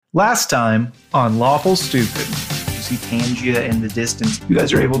Last time on Lawful Stupid, you see Pangaea in the distance. You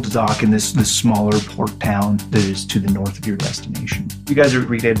guys are able to dock in this smaller port town that is to the north of your destination. You guys are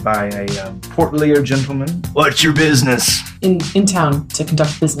greeted by a portlier gentleman. What's your business? In town to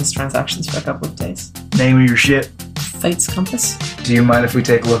conduct business transactions for a couple of days. Name of your ship? Fate's Compass. Do you mind if we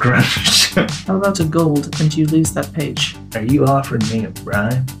take a look around your ship? How about a gold and you lose that page? Are you offering me a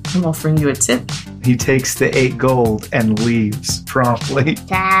bribe? I'm offering you a tip. He takes the 8 gold and leaves promptly.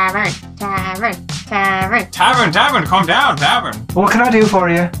 Tavern, calm down, tavern. What can I do for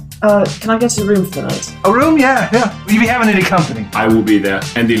you? Can I get a room for the night? A room? Yeah. Will you be having any company? I will be there,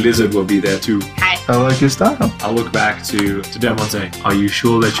 and the lizard will be there too. Hi. I like your style. I'll look back to them and say, are you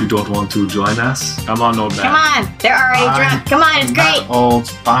sure that you don't want to join us? Come on, old man. Come on, they're already drunk. Come on, it's great. Old,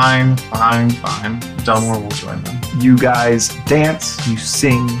 fine. Delmore will join them. You guys dance, you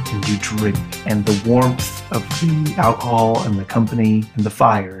sing, and you drink, and the warmth of the alcohol and the company and the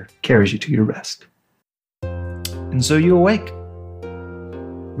fire carries you to your rest. And so you awake.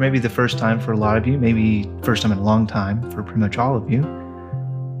 Maybe the first time for a lot of you, maybe first time in a long time for pretty much all of you,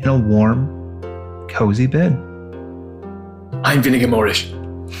 in a warm, cozy bed. I'm Vinegar Moorish.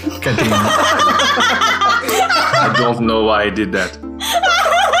 God damn it. I don't know why I did that.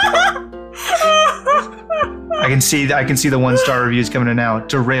 I can see the 1-star reviews coming in now.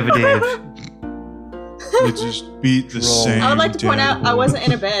 Derivative. We just beat the same. I would like to point out I wasn't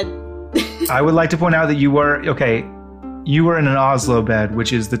in a bed. I would like to point out that you were in an Oslo bed,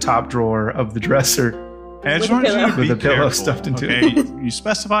 which is the top drawer of the dresser. I just With a want you pillow. to be With a pillow careful, stuffed into okay? it. You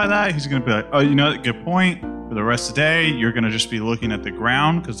specify that, he's going to be like, oh, you know, good point. For the rest of the day, you're going to just be looking at the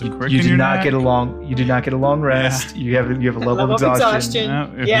ground because the crick You in do your not neck. get a long. You do not get a long rest. Yeah. You have a level of exhaustion. No,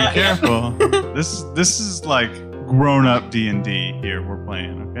 if Yeah. you're careful. This is like grown-up D&D here we're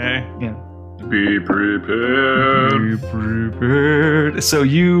playing, okay? Yeah. Be prepared. Be prepared. So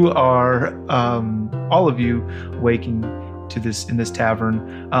you are, all of you, waking to this in this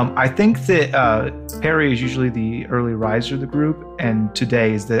tavern. I think that Perry is usually the early riser of the group, and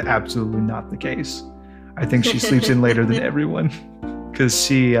today is absolutely not the case. I think she sleeps in later than everyone because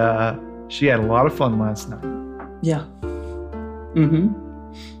she had a lot of fun last night. Yeah. Mm-hmm.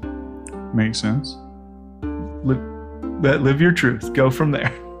 Makes sense. Live your truth. Go from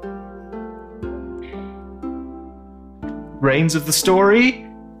there. Reins of the story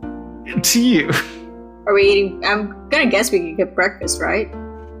to you. Are we eating? I'm gonna guess we could get breakfast, right?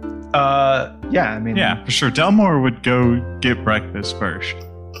 Yeah, I mean, Yeah, for sure. Delmore would go get breakfast first.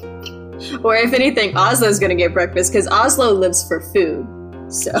 Or if anything, Oslo's gonna get breakfast because Oslo lives for food.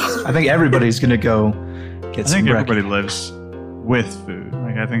 So I think everybody's gonna go get I some think breakfast. everybody lives with food.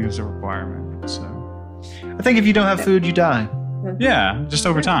 Like, I think it's a requirement. So, I think if you don't have food, you die. yeah, just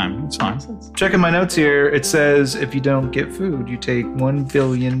over time. It's fine. Checking my notes here, it says if you don't get food, you take 1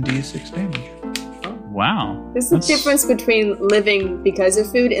 billion d6 damage. Wow. there's the difference between living because of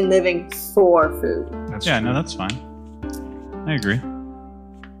food and living for food. That's Yeah, true. no, that's fine. I agree.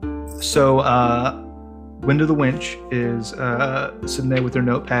 So, Winda the Winch is sitting there with her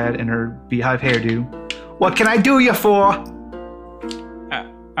notepad and her beehive hairdo. What can I do you for?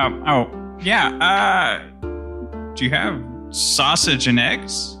 Do you have sausage and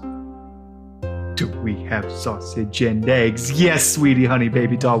eggs? Do we have sausage and eggs? Yes, sweetie, honey,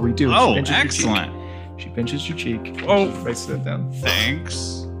 baby doll, we do. She Oh, pinches your cheek. excellent. She pinches your cheek. Oh. She writes that down.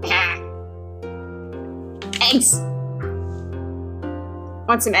 Thanks. Eggs.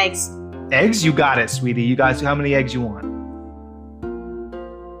 Want some eggs? Eggs? You got it, sweetie. You guys, how many eggs you want?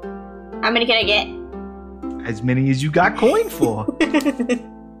 How many can I get? As many as you got coin for.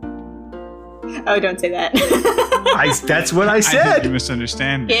 Oh, don't say that. That's what I I think said. you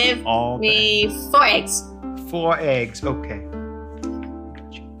misunderstand me Give all day. me 4 eggs. 4 eggs. Okay.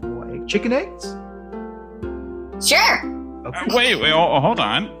 4 eggs. Chicken eggs? Sure. Okay. Wait, hold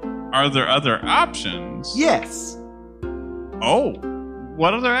on. Are there other options? Yes. Oh,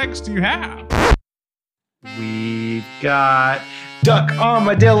 what other eggs do you have? We've got duck,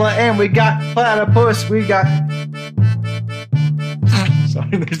 armadillo, and we got platypus. We got.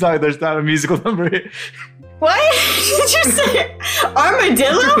 Sorry, there's not a musical number here. What did you say?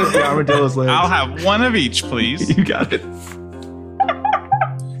 Armadillo? The armadillo's legs. I'll have one of each, please. You got it.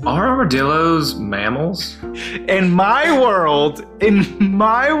 Are armadillos mammals? In my world, It's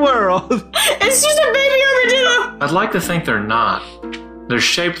just a baby armadillo. I'd like to think they're not. They're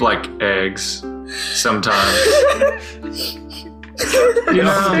shaped like eggs sometimes. You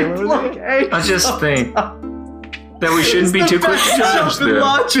know, I just think that we shouldn't be too quick to judge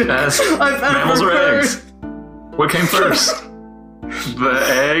them as mammals or eggs. What came first? The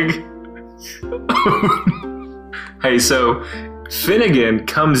egg? Hey, so Finnegan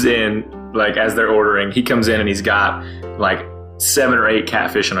comes in, like, as they're ordering, he comes in and he's got, like, 7 or 8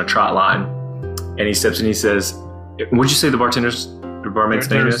 catfish on a trot line. And he steps in and he says, what'd you say the barmaid's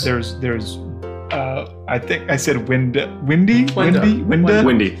name is? There's I think I said Windy. Windy. Winda the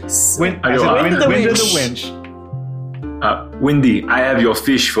Winch. Windy, I have your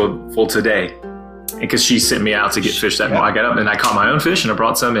fish for today. Because she sent me out to get fish that morning. I got up and I caught my own fish and I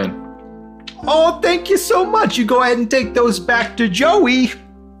brought some in. Oh, thank you so much. You go ahead and take those back to Joey.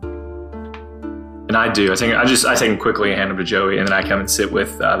 And I do. I take them quickly and hand them to Joey, and then I come and sit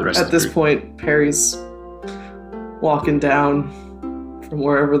with the rest of the group. At this point, Perry's walking down from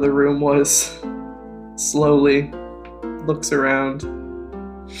wherever the room was, slowly looks around.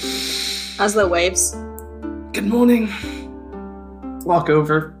 Oslo waves. Good morning. Walk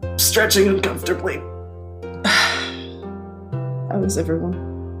over, stretching uncomfortably. How is everyone?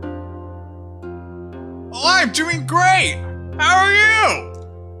 Oh, I'm doing great. How are you?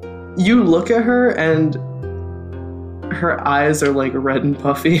 You look at her and her eyes are like red and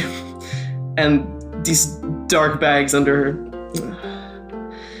puffy and these dark bags under her.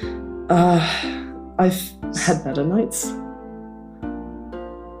 I've had better nights.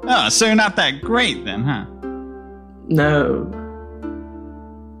 Oh, so not that great then, huh? No.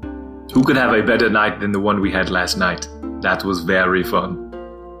 Who could have a better night than the one we had last night? That was very fun.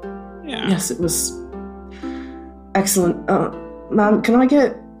 Yeah. Yes, it was excellent. Ma'am, can I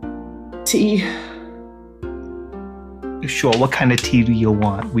get tea? Sure. What kind of tea do you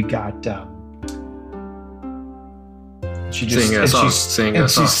want? We got. She just sing a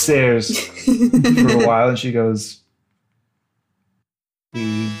song. She stares for a while and she goes.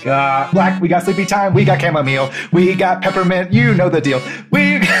 We got black. We got sleepy time. We got chamomile. We got peppermint. You know the deal.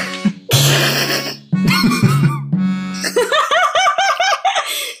 We.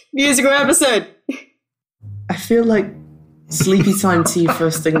 Musical episode. I feel like sleepy time tea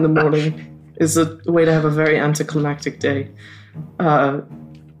first thing in the morning is a way to have a very anticlimactic day.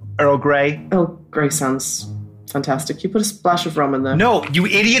 Earl Grey. Earl Grey sounds fantastic. You put a splash of rum in there. No, you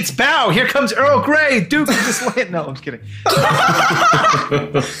idiots! Bow! Here comes Earl Grey, Duke of the Slant. No, I'm just kidding.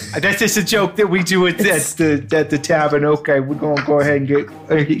 That's just a joke that we do at the tavern. Okay, we're going to go ahead and get.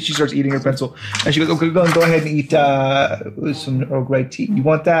 She starts eating her pencil, and she goes, "Okay, go ahead and eat some Earl Grey tea. You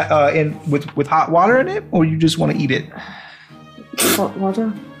want that in with hot water in it, or you just want to eat it? Hot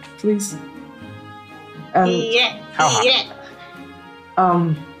water, please." Yeah. How hot? Yeah.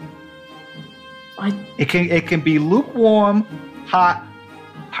 It can be lukewarm, hot,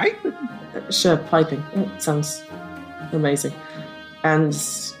 piping. Sure, piping. That sounds amazing. And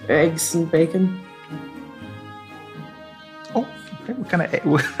eggs and bacon. Oh, okay. What kind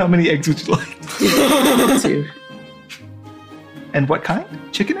of? How many eggs would you like? 2. And what kind?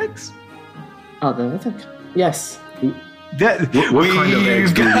 Chicken eggs? Other, I think. Yes. That What kind of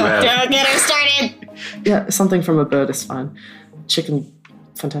eggs do you have? Don't get her started. Yeah, something from a bird is fine. Chicken,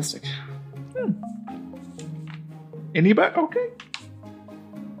 fantastic. Anybody? Okay.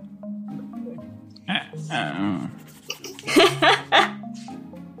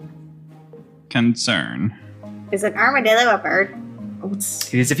 Concern. Is an armadillo a bird?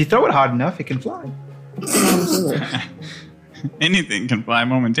 What's It is if you throw it hard enough, it can fly. Anything can fly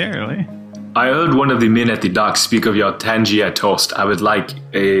momentarily. I heard one of the men at the dock speak of your Tangier toast. I would like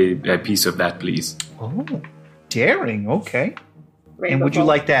a piece of that, please. Oh, daring. Okay. Rainbow And would you Bowl.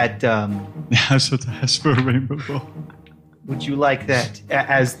 like that? Yeah, I was about to ask for a rainbow bowl. Would you like that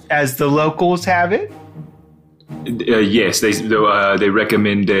as the locals have it? Yes, they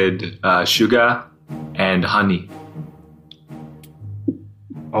recommended sugar and honey.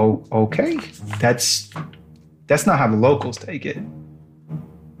 Oh, okay. That's not how the locals take it.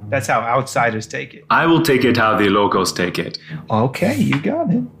 That's how outsiders take it. I will take it how the locals take it. Okay, you got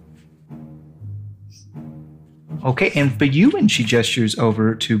it. Okay, and for you, and she gestures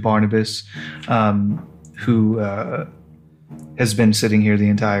over to Barnabas, who has been sitting here the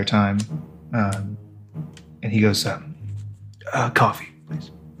entire time. And he goes, coffee, please.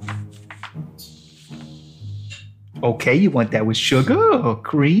 Okay, you want that with sugar or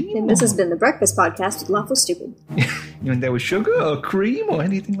cream? And this has been the Breakfast Podcast with Lawful Stupid. You want that with sugar or cream or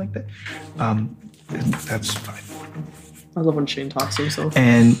anything like that? That's fine. I love when Shane talks to himself.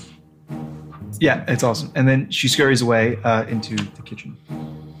 And yeah, it's awesome. And then she scurries away into the kitchen.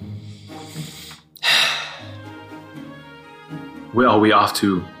 Where are we off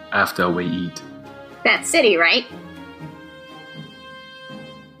to after we eat? That city, right?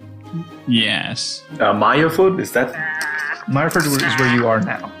 Yes. Mayafood? Is that? Meyerford is where you are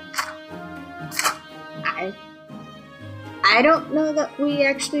now. I don't know that we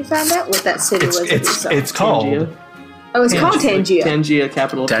actually found out what that city was. It's called. Oh, it's called Tangia. Tangia,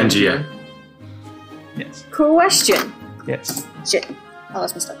 capital of Tangia. Yes. Question. Yes. Shit. I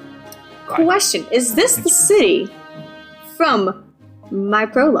lost my stuff. Question. Is this the city from my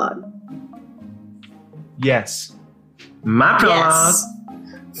prologue? Yes. My prologue.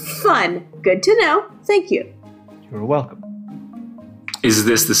 Yes. Fun. Good to know. Thank you. You're welcome. Is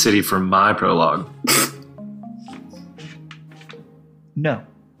this the city from my prologue? No.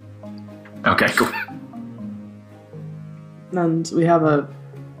 Okay, cool. And we have a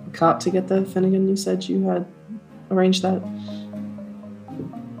cop to get there, Finnegan. You said you had arranged that.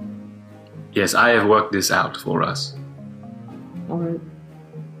 Yes, I have worked this out for us. All right.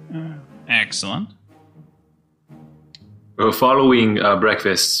 Excellent. Following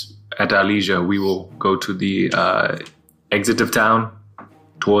breakfast at our leisure, we will go to the exit of town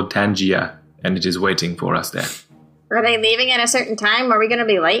toward Tangia, and it is waiting for us there. Are they leaving at a certain time? Are we going to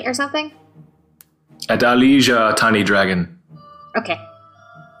be late or something? At our leisure, Tiny Dragon. Okay.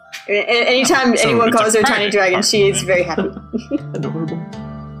 Anytime So anyone it's a calls her Tiny private Dragon, she is very happy. Adorable.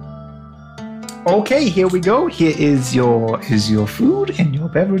 Okay, here we go. Here is your food and your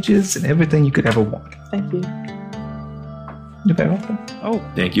beverages and everything you could ever want. Thank you. You're very welcome. Oh,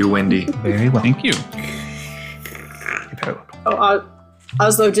 Thank you, Wendy. Very welcome. thank you. You're very welcome. Oh,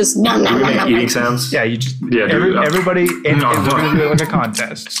 Oslo just No, no, We're no, gonna no, make no. eating sounds. Yeah, you just Yeah, everybody and No. we're gonna do it like a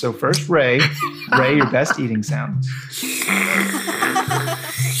contest. So first, Ray, your best eating sounds.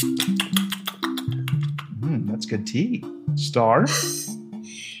 That's good tea. Star,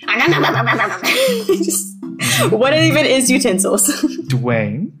 what even is utensils?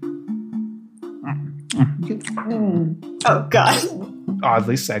 Dwayne, Oh God.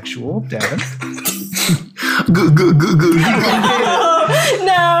 oddly sexual, Devin, Good. No.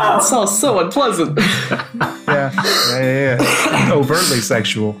 That sounds so unpleasant. yeah. Overtly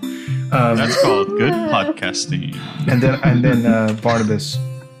sexual, That's called good podcasting. and then Barnabas.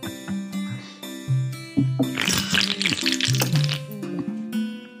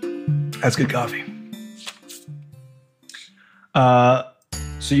 That's good coffee.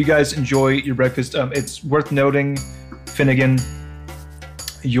 So you guys enjoy your breakfast. It's worth noting, Finnegan,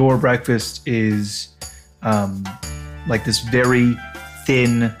 your breakfast is like this very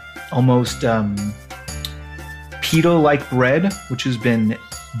thin, almost pita-like bread, which has been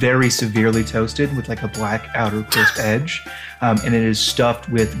very severely toasted with like a black outer crisp edge, and it is stuffed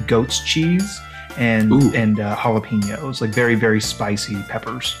with goat's cheese and jalapenos, like very, very spicy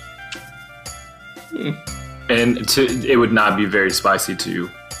peppers. And it would not be very spicy to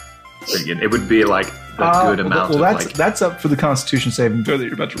Finnegan. It would be like a good amount well, of that's like. that's up for the Constitution saving throw that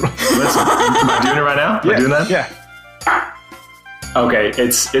you're about to roll. Am I doing it right now? Am I doing that? Yeah, Okay,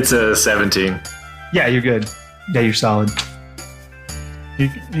 it's a 17. yeah, you're good. Yeah, you're solid.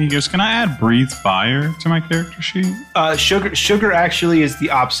 He goes, can I add breathe fire to my character sheet? Sugar actually is the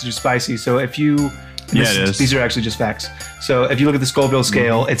opposite of spicy. So if you, Yeah, it is. These are actually just facts. So if you look at the Scoville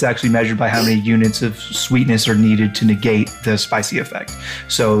scale, it's actually measured by how many units of sweetness are needed to negate the spicy effect.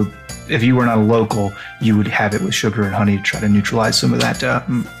 So if you were not a local, you would have it with sugar and honey to try to neutralize some of that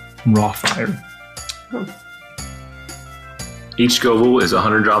raw fire. Each Scoville is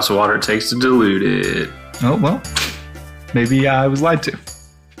 100 drops of water it takes to dilute it. Oh, well, maybe I was lied to.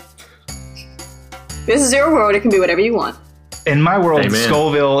 This is your world. It can be whatever you want. In my world, Amen.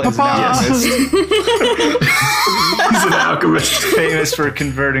 Scoville is an alchemist, He's an alchemist. famous for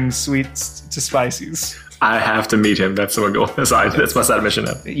converting sweets to spices. I have to meet him. That's my goal. That's my side mission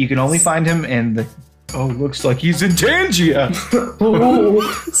now. You can only find him in the... Oh, looks like he's in Tangia.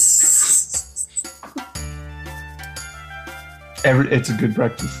 It's a good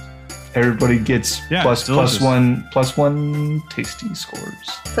breakfast. Everybody gets Yeah, plus it's delicious. one tasty scores.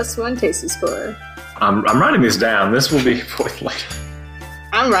 +1 tasty score. I'm writing this down. This will be for later.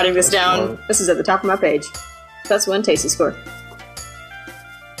 I'm writing this down. This is at the top of my page. +1 tasty score.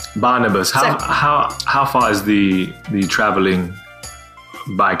 Barnabas, how far is the traveling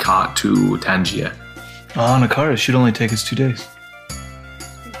by cart to Tangia? On a car, it should only take us 2 days.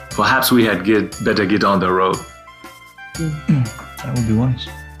 Perhaps we had better get on the road. That would be wise.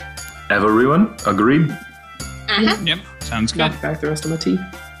 Everyone agreed? Yep, sounds good. Back the rest of my tea.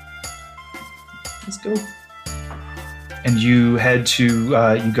 Let's go. And you head to,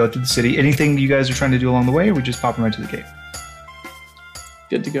 you go through the city. Anything you guys are trying to do along the way, or we just popping right to the gate?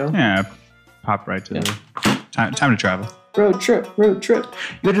 Good to go. Yeah, pop right to the time to travel. Road trip. You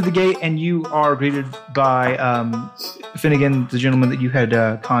go to the gate, and you are greeted by Finnegan, the gentleman that you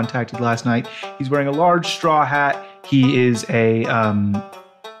had contacted last night. He's wearing a large straw hat. He is a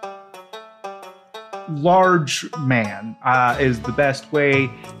large man is the best way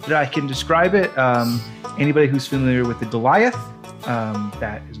that I can describe it. Anybody who's familiar with the Goliath,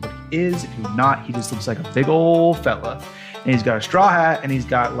 that is what he is. If you're not, he just looks like a big old fella. And he's got a straw hat, and he's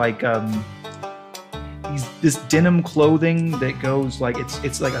got like he's this denim clothing that goes like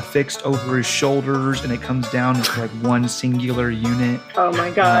it's like affixed over his shoulders, and it comes down into like one singular unit. Oh my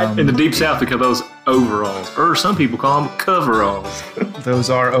god. In the Deep South, they call those overalls, or some people call them coveralls.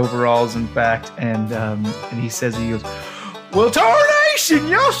 Those are overalls, in fact. And he says, he goes, "Well, tarnation,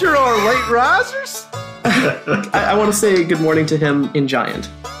 y'all sure are late risers." I want to say good morning to him in Giant.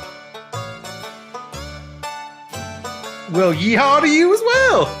 Well, yeehaw to you as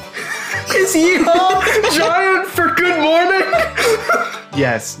well. Is yeehaw Giant for good morning?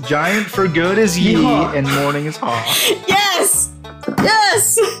 Yes, Giant for good is ye, Yeehaw. and morning is haw. Yes!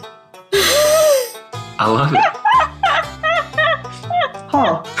 Yes! I love it.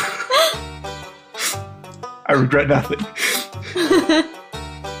 Huh. I regret nothing.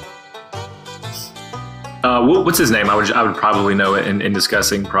 What's his name? I would probably know it in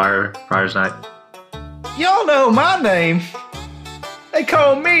discussing prior tonight. Y'all know my name. They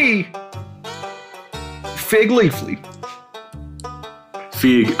call me Fig Leafly.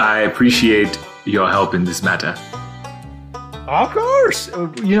 Fig, I appreciate your help in this matter. Of course.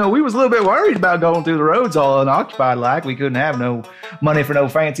 You know, we was a little bit worried about going through the roads all unoccupied like. We couldn't have no money for no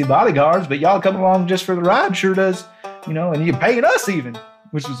fancy bodyguards, but y'all coming along just for the ride sure does, you know, and you're paying us even,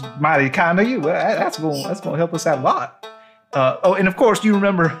 which was mighty kind of you. Well, that's going to help us out a lot. Oh, and of course, you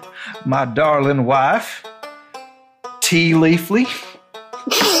remember my darling wife, T. Leafly.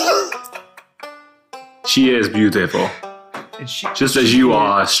 She is beautiful, And just as you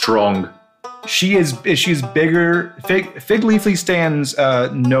are strong. She's bigger. Fig Leafly stands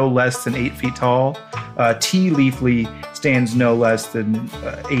no less than 8 feet tall. T. Leafly stands no less than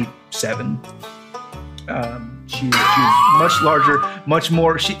 8'7". She's much larger, much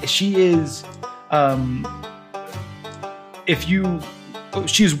more. She is.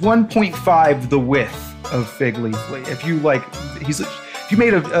 She's 1.5 the width of Fig Leafly. If you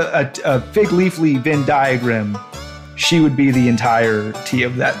made a Fig Leafly Venn diagram, she would be the entirety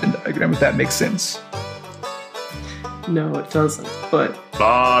of that Venn diagram, if that makes sense. No, it doesn't. But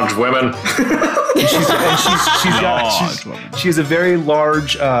Large women. She has a very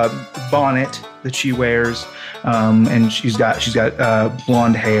large bonnet that she wears, and she's got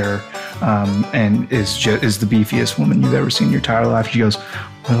blonde hair, and is the beefiest woman you've ever seen in your entire life. She goes,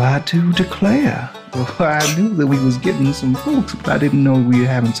 "Well, I do declare. Well, I knew that we was getting some folks, but I didn't know we were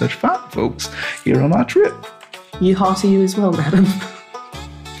having such fine folks here on our trip." yeehaw to you as well, madam.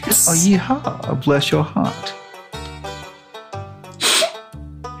 Oh, yeehaw! Bless your heart.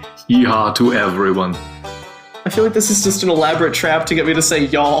 Yeehaw to everyone. I feel like this is just an elaborate trap to get me to say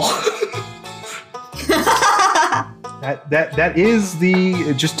y'all. That is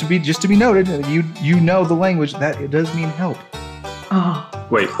the just to be noted. You know the language that it does mean help. Oh.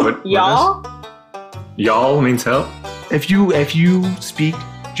 Wait, what? Y'all? Y'all means help? If you speak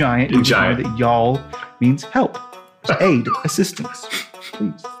Giant, you know that y'all means help, aid, assistance.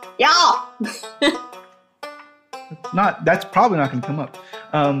 Please. Y'all! That's probably not going to come up.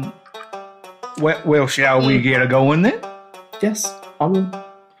 Well, shall we get a going then? Yes, I'll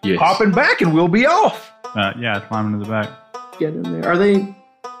Yes. Hopping back and we'll be off. Yeah, climbing to the back. get in there. Are they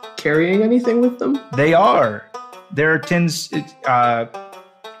carrying anything with them? They are. There seems to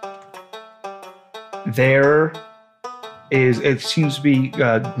be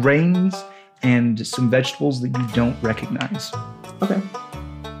grains and some vegetables that you don't recognize. Okay.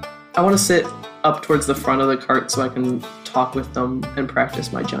 I want to sit up towards the front of the cart so I can talk with them and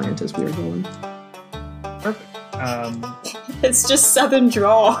practice my giant as we are going. Perfect. It's just Southern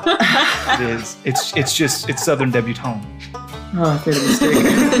drawl. It is. It's Southern debutante. Oh, I made a mistake.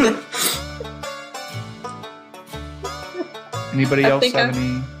 Anybody I else think have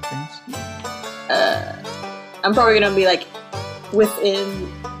any things? I'm probably gonna be like within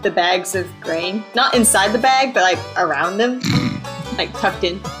the bags of grain, not inside the bag, but like around them, like tucked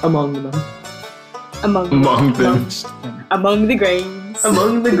in Among them. Among them. among the grains.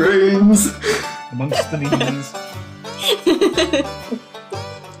 Among the grains. Amongst the knees.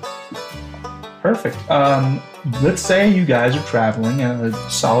 Perfect. Let's say you guys are traveling at a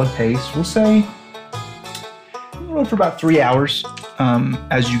solid pace. We'll say road for about 3 hours.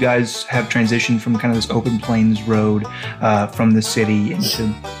 As you guys have transitioned from kind of this open plains road from the city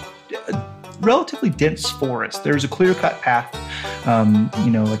into a relatively dense forest. There's a clear-cut path,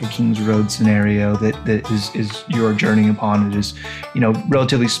 like a King's Road scenario that is you're journeying upon. It is,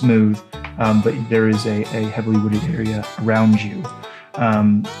 relatively smooth, but there is a heavily wooded area around you.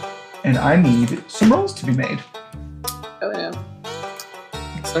 and I need some rolls to be made. Oh no.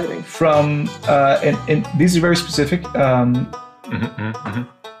 Exciting. From and these are very specific.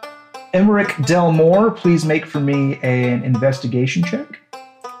 Emmerich Delmore, please make for me an investigation check.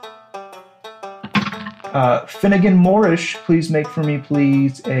 Finnegan Moorish, please make for me,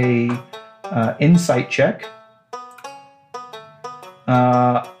 please, a insight check.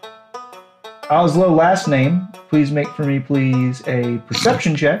 Oslo, last name, please make for me, please, a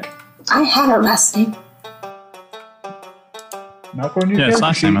perception check. I had a last name. Not according to your Yeah, it's character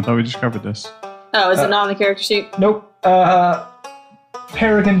last name. I sheet. thought we just covered this. Oh, is it not on the character sheet? Nope.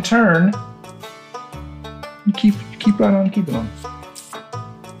 Peregrine Turn. You keep right on keeping on.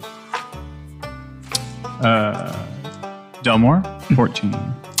 Delmore, 14.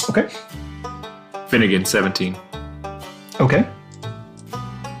 Okay. Finnegan, 17. Okay.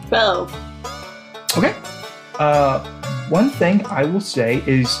 12. Okay. One thing I will say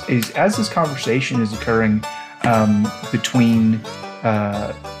is as this conversation is occurring between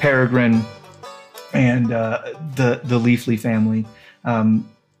Peregrine and the Leafly family,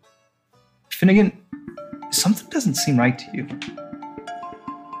 Finnegan, something doesn't seem right to you.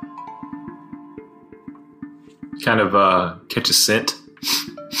 Kind of catch a scent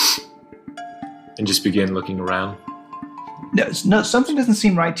and just begin looking around. No, something doesn't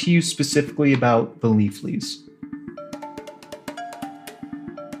seem right to you specifically about the Leafleys.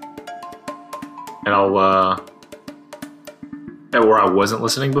 And I'll, at where I wasn't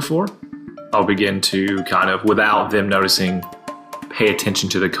listening before, I'll begin to kind of, without them noticing, pay attention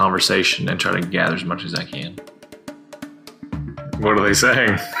to the conversation and try to gather as much as I can. What are they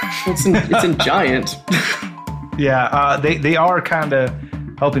saying? It's in giant. Yeah, they are kind of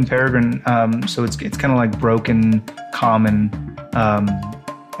helping Peregrine, so it's kind of like broken common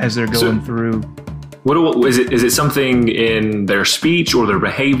as they're going through. What is it? Is it something in their speech or their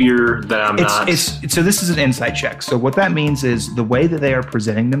behavior that I'm not? So this is an insight check. So what that means is the way that they are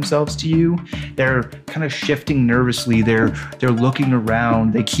presenting themselves to you, they're kind of shifting nervously. They're looking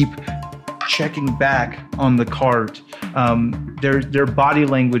around. They keep checking back on the cart. Their body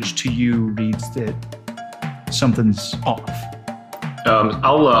language to you reads that something's off.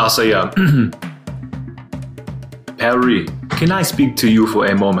 I'll say, Perry, can I speak to you for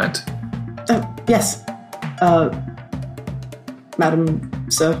a moment? Oh, yes. Madam,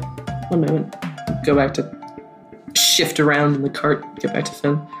 sir, one moment. Go back to shift around in the cart, get back to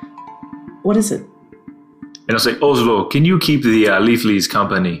Finn. What is it? And I'll say, Oslo, can you keep the Leafleys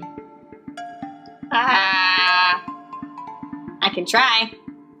company? I can try.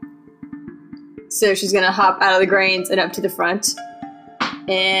 So she's gonna hop out of the grains and up to the front.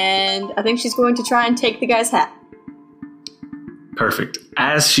 And I think she's going to try and take the guy's hat. Perfect.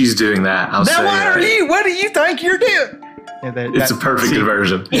 As she's doing that, I'll say, what do you think you're doing? Yeah, it's a perfect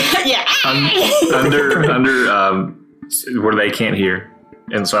diversion. Yeah. Under where they can't hear,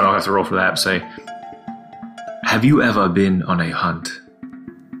 and so I don't have to roll for that. Say, have you ever been on a hunt?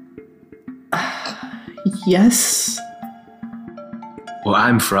 Yes. Well,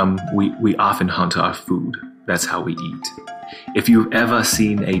 I'm from, we often hunt our food. That's how we eat. If you've ever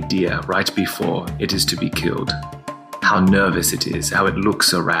seen a deer right before it is to be killed, how nervous it is, how it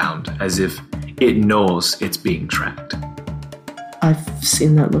looks around, as if it knows it's being tracked. I've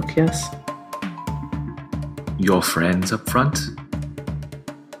seen that look, yes. Your friends up front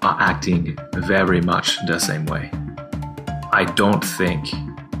are acting very much the same way. I don't think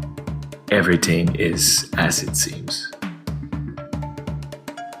everything is as it seems.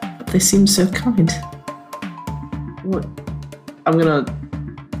 But they seem so kind. What? I'm gonna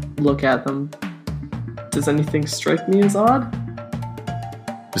look at them. Does anything strike me as odd?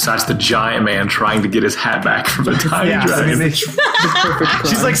 Besides the giant man trying to get his hat back from the tiny dragon.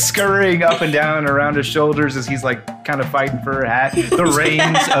 She's like scurrying up and down around his shoulders as he's like kind of fighting for her hat. The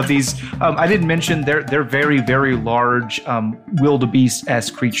reins of these, I didn't mention, they're very, very large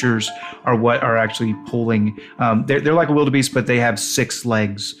wildebeest-esque creatures are what are actually pulling. They're like a wildebeest, but they have 6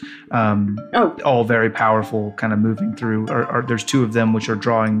 legs. All very powerful, kind of moving through. Or there's 2 of them which are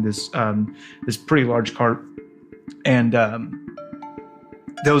drawing this this pretty large cart, and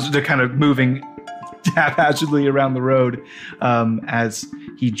they're kind of moving haphazardly around the road as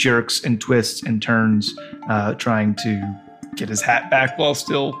he jerks and twists and turns, trying to get his hat back while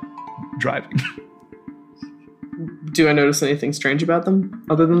still driving. Do I notice anything strange about them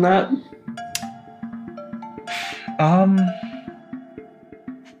other than that?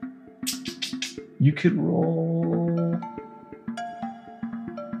 You could roll.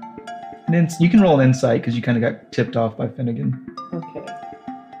 You can roll an insight because you kind of got tipped off by Finnegan. Okay.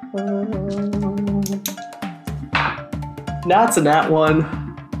 That's a nat 1.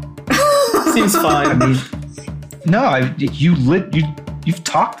 Seems fine. I mean, no, you've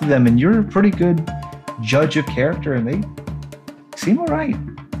talked to them, and you're a pretty good judge of character, and they seem all right.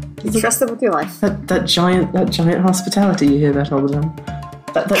 You trust them with your life. That giant hospitality, you hear that all the time.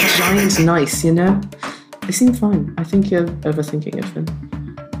 That giant nice, you know? They seem fine. I think you're overthinking it, Finn.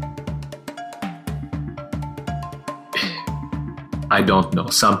 I don't know.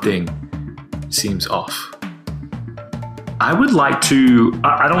 Something seems off. I would like to.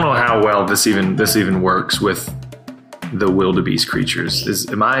 I don't know how well this even works with the wildebeest creatures.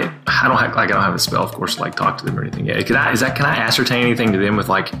 I don't have a spell, of course, to like talk to them or anything yet. Can I ascertain anything to them with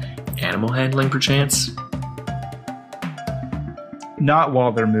like animal handling, perchance? Not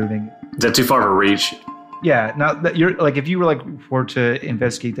while they're moving. Is that too far of a reach? Yeah, now that you're like, if you were to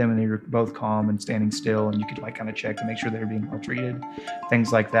investigate them and you're both calm and standing still, and you could like kind of check to make sure they're being well treated,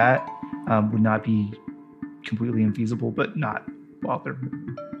 things like that would not be completely infeasible, but not while they're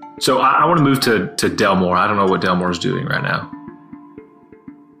moving. So I want to move to Delmore. I don't know what Delmore's doing right now.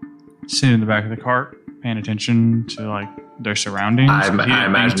 Sitting in the back of the cart, paying attention to like their surroundings. I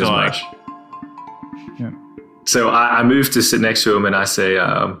imagine as much. Yeah. So I move to sit next to him and I say,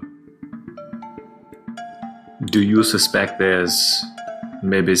 do you suspect there's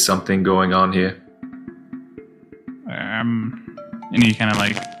maybe something going on here? And he kind of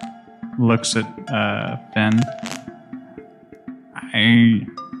like looks at Finn.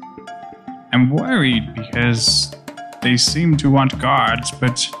 I'm worried because they seem to want guards,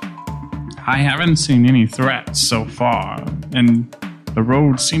 but I haven't seen any threats so far, and the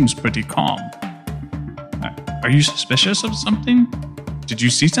road seems pretty calm. Are you suspicious of something? Did you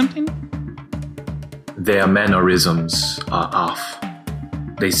see something? Their mannerisms are off.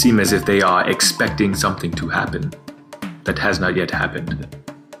 They seem as if they are expecting something to happen that has not yet happened.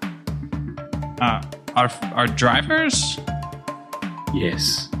 Our drivers?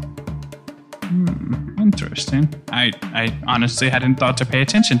 Yes. Interesting. I honestly hadn't thought to pay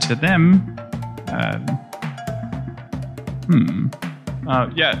attention to them.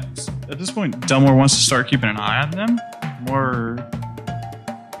 Yeah, at this point, Delmore wants to start keeping an eye on them. More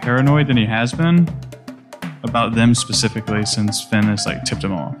paranoid than he has been about them specifically since Finn has like tipped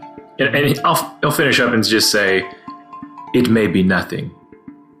him off. And I'll finish up and just say, it may be nothing,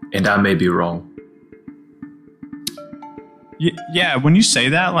 and I may be wrong. Yeah, when you say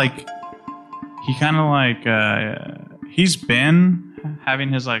that, like, he kind of like, he's been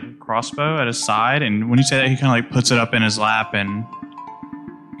having his like crossbow at his side, and when you say that, he kind of like puts it up in his lap and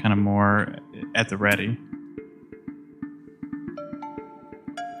kind of more at the ready.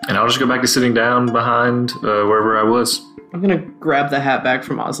 And I'll just go back to sitting down behind wherever I was. I'm gonna grab the hat back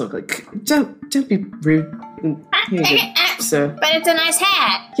from Oslo. Like, don't be rude. Here you go, sir. But it's a nice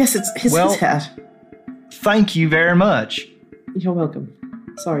hat. Yes, it's his hat. Thank you very much. You're welcome.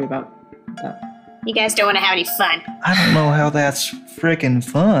 Sorry about that. You guys don't want to have any fun. I don't know how that's frickin'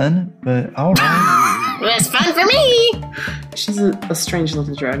 fun, but all right. It was fun for me. She's a strange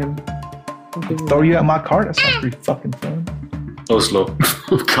little dragon. Throw you out my cart. That sounds pretty fucking fun. Oslo.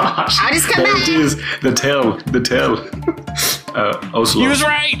 Oh, gosh. I'll just come back. It is the tail. Oslo. He was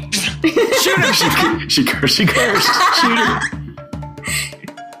right. Shoot him. She cursed. Shoot her.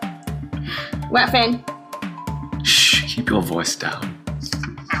 What, Finn? Shh, keep your voice down.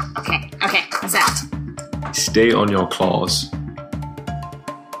 Okay, what's that? Stay on your claws.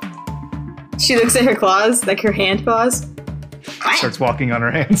 She looks at her claws, like her hand claws. What? Starts walking on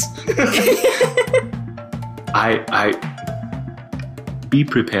her hands. I be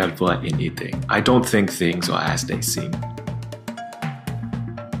prepared for anything. I don't think things are as they seem.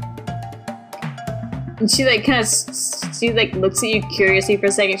 And she like kind of, she like looks at you curiously for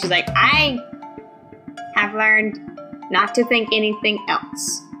a second. She's like, I have learned not to think anything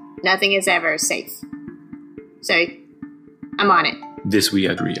else. Nothing is ever safe. So, I'm on it. This we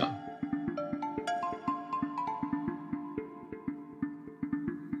agree on.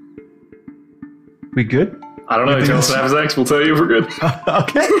 We good? I don't know. Tell us what happens next. We'll tell you if we're good.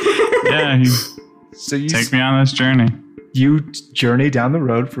 Okay. Yeah, So you take me on this journey. You journey down the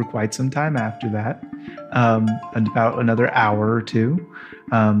road for quite some time after that, and about another hour or two,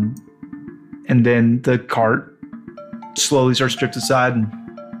 and then the cart slowly starts stripped aside, and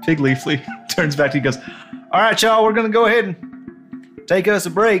Fig Leafly turns back to you and goes, "All right, y'all, we're gonna go ahead and take us a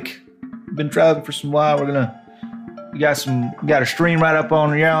break. We've been traveling for some while. We got a stream right up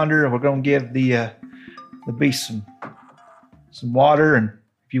on yonder. We're gonna give the beast some water, and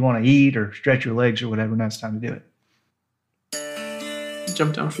if you want to eat or stretch your legs or whatever, now's the time to do it."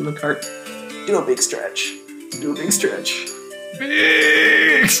 Jump down from the cart. Do a big stretch. Big stretch.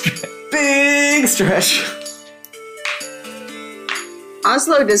 Big stretch.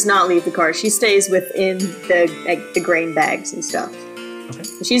 Oslo does not leave the car. She stays within the grain bags and stuff. Okay.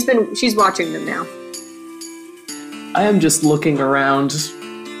 She's watching them now. I am just looking around,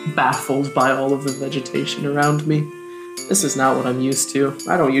 baffled by all of the vegetation around me. This is not what I'm used to.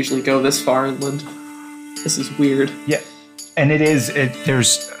 I don't usually go this far inland. This is weird. Yeah, and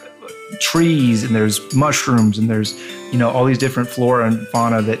there's trees and there's mushrooms and there's all these different flora and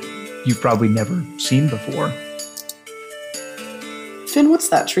fauna that you've probably never seen before. Finn, what's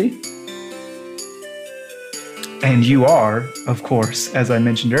that tree? And you are, of course, as I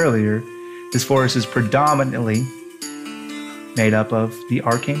mentioned earlier, this forest is predominantly made up of the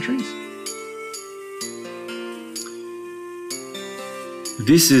arcane trees.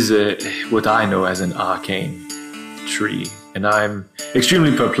 This is what I know as an arcane tree, and I'm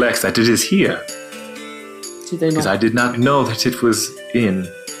extremely perplexed that it is here. Do they Because not? I did not know that it was in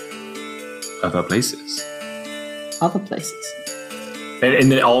other places. Other places.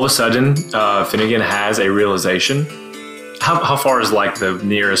 And then all of a sudden, Finnegan has a realization. How far is like the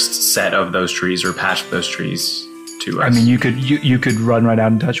nearest set of those trees or patch of those trees to us? I mean, you could run right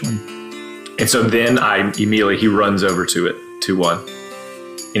out and touch one. And so then he runs over to one.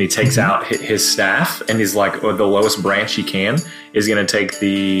 And he takes out his staff, and he's like, the lowest branch he can is going to take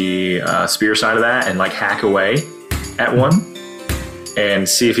the spear side of that and like hack away at one and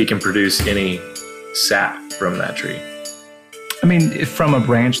see if he can produce any sap from that tree. I mean, if from a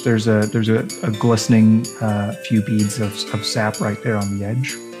branch, there's a glistening few beads of sap right there on the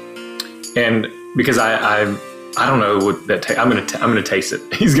edge. And because I don't know what that I'm gonna taste it.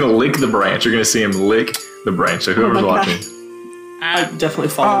 He's gonna lick the branch. You're gonna see him lick the branch. So whoever's my God. watching. I definitely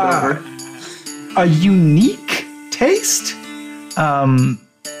followed over. A unique taste.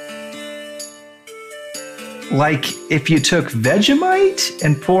 Like if you took Vegemite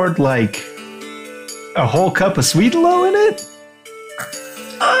and poured like a whole cup of Sweet Low in it.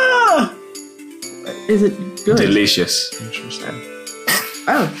 Ah! Is it good? Delicious. Interesting.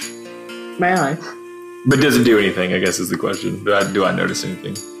 Oh, may I? But does it do anything, I guess is the question. Do I notice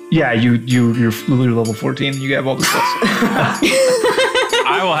anything? Yeah, you're literally level 14. You have all the stuff.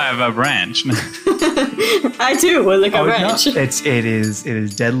 I will have a branch. I too would like a No, branch. it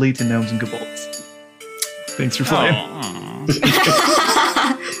is deadly to gnomes and kobolds. Thanks for playing.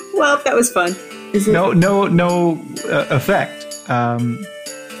 Well, that was fun. Is it? No effect.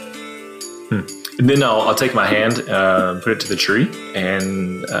 And then I'll take my hand, put it to the tree,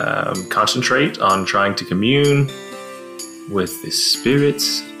 and concentrate on trying to commune with the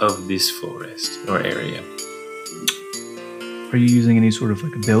spirits of this forest or area. Are you using any sort of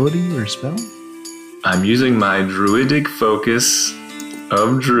like ability or spell? I'm using my druidic focus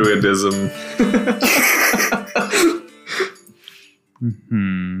of druidism.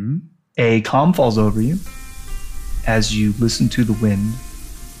 A calm falls over you as you listen to the wind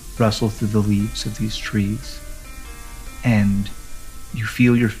rustle through the leaves of these trees, and you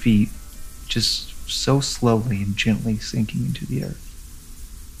feel your feet just so slowly and gently sinking into the earth.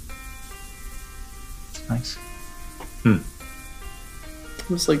 It's nice. I'm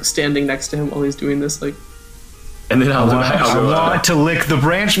just like standing next to him while he's doing this. Like, And then I want to lick the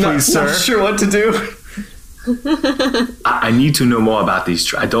branch, please, sir. not sure what to do. I need to know more about these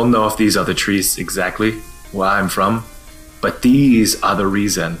trees. I don't know if these are the trees exactly where I'm from, but these are the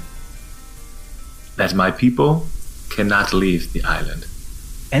reason that my people cannot leave the island.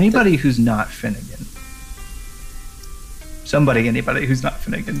 Anybody who's not Finnegan, anybody who's not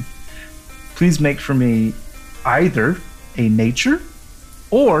Finnegan, please make for me either a nature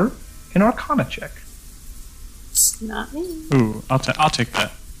or an arcana check. It's not me. Ooh, I'll take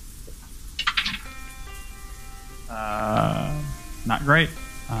that. Not great.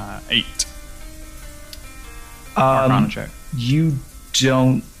 8. Arcana check. You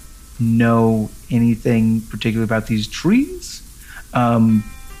don't know anything particular about these trees,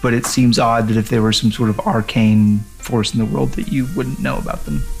 but it seems odd that if there were some sort of arcane force in the world that you wouldn't know about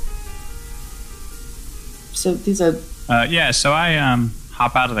them. So these are. So I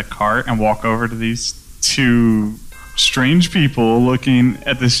hop out of the cart and walk over to these two strange people looking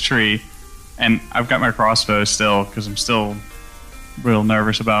at this tree, and I've got my crossbow still because I'm still real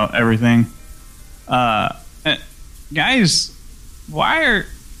nervous about everything. Guys, what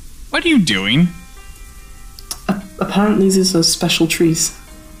are you doing? Apparently, these are special trees.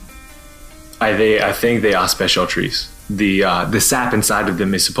 I think they are special trees. The sap inside of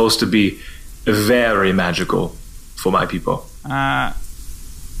them is supposed to be very magical for my people.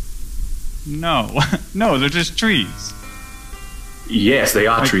 No, they're just trees. Yes, they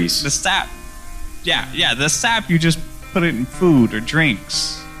are trees. The sap. Yeah, the sap, you just put it in food or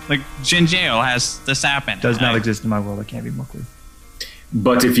drinks. Like ginger ale has the sap in it. Does not exist in my world. I can't be more clear.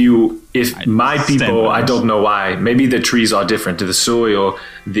 But if my people, I don't know why, maybe the trees are different. The soil,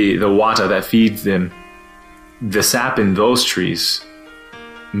 the water that feeds them, the sap in those trees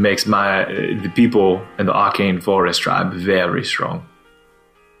makes the people in the Arcane Forest tribe very strong.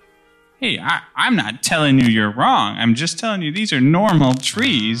 Hey, I'm not telling you you're wrong. I'm just telling you these are normal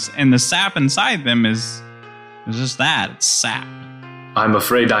trees, and the sap inside them is just that. It's sap. I'm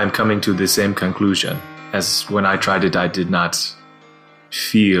afraid I'm coming to the same conclusion as when I tried it. I did not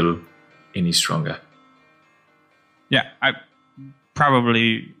feel any stronger. Yeah, I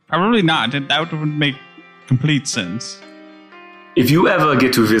probably not. That would make complete sense. If you ever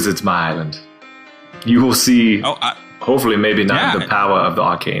get to visit my island, you will see. Hopefully, maybe not the power of the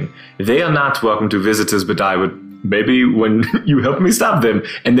arcane. They are not welcome to visitors, but I would maybe when you help me stop them,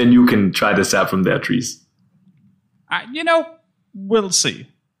 and then you can try to sap from their trees. We'll see.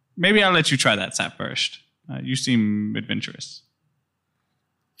 Maybe I'll let you try that sap first. You seem adventurous.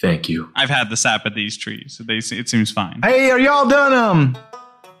 Thank you. I've had the sap at these trees. So it seems fine. Hey, are y'all done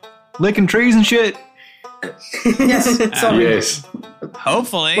licking trees and shit? Yes. Sorry. Yes.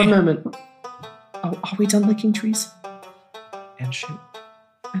 Hopefully. One moment. Oh, are we done licking trees? And shit.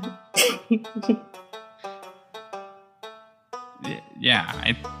 Yeah,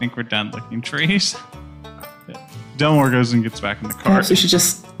 I think we're done licking trees. Delmore goes and gets back in the car. Perhaps we should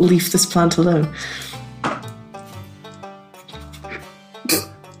just leave this plant alone.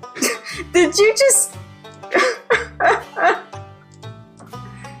 Did you just...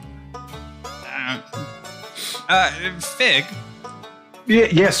 Fig?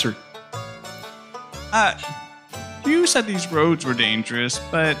 Yes, sir. You said these roads were dangerous,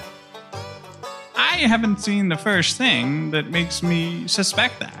 but I haven't seen the first thing that makes me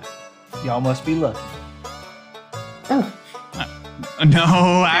suspect that. Y'all must be lucky. Oh. No,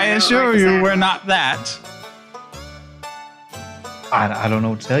 I assure you we're not that. I don't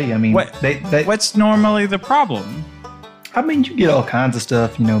know what to tell you. I mean, what's normally the problem? I mean, you get all kinds of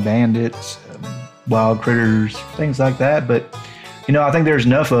stuff, bandits, wild critters, things like that. But, I think there's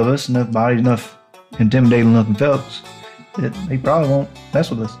enough of us, enough bodies, enough intimidating looking folks that they probably won't mess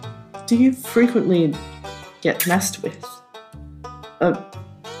with us. Do you frequently get messed with?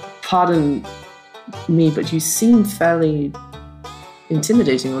 Pardon me, but you seem fairly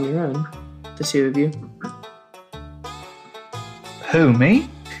intimidating on your own, the two of you. Who, me?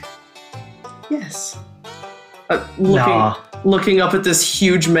 Yes. Nah. Looking up at this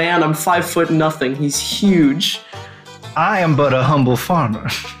huge man, I'm 5'0". He's huge. I am but a humble farmer.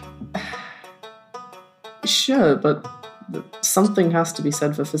 Sure, but something has to be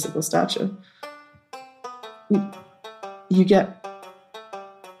said for physical stature. You get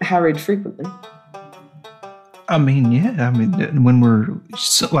harried frequently. I mean, yeah. I mean, when we're,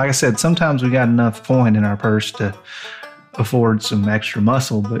 like I said, sometimes we got enough coin in our purse to afford some extra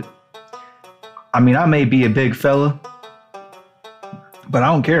muscle, but I mean, I may be a big fella, but I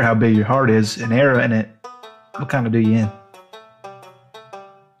don't care how big your heart is. An arrow in it, what kind of do you in?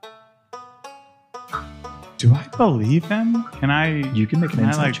 Do I believe him? You can make an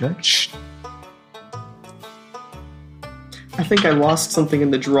insight check. I think I lost something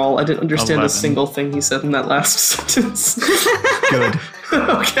in the drawl. I didn't understand 11. a single thing he said in that last sentence. Good.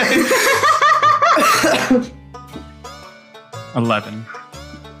 Okay. 11.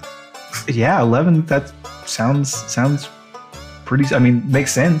 Yeah, 11. That sounds pretty. I mean,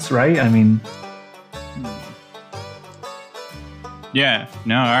 makes sense, right? I mean, yeah.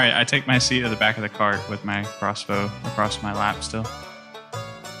 No. All right. I take my seat at the back of the cart with my crossbow across my lap. Still.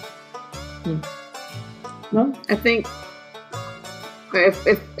 Well, I think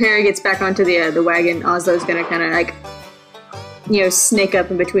if Perry gets back onto the wagon, Oslo's gonna kind of like, snake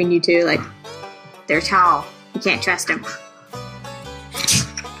up in between you two. Like, They're tall. You can't trust them.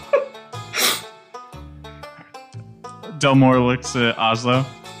 Delmore looks at Oslo.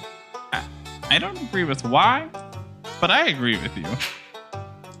 I don't agree with why, but I agree with you.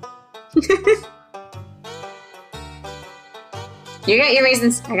 You got your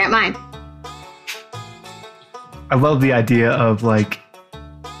reasons. I got mine. I love the idea of like,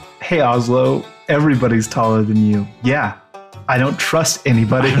 hey Oslo, everybody's taller than you. Yeah, I don't trust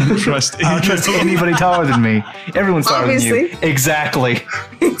anybody. I don't trust anybody taller than me. Everyone's taller than you. Exactly.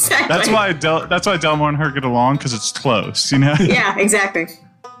 Exactly. That's why Delmore and her get along, because it's close, Yeah, exactly.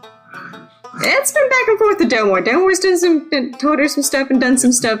 It's been back and forth with Delmore. Delmore's told her some stuff and done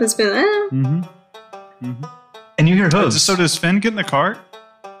some stuff. It's been, And you hear hooves. So does Finn get in the cart?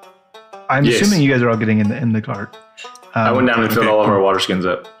 I'm Yes. assuming you guys are all getting in the cart. I went down and filled all of our water skins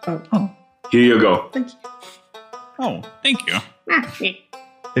up. oh, Here you go. thank you. Oh, thank you. Ah, yeah.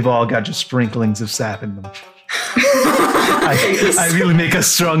 They've all got just sprinklings of sap in them. I really make us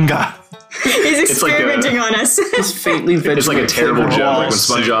stronger. He's It's like experimenting on us. This faintly It's like a terrible vegetable joke. Like when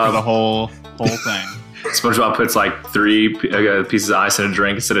For the SpongeBob whole thing. SpongeBob puts like 3 pieces of ice in a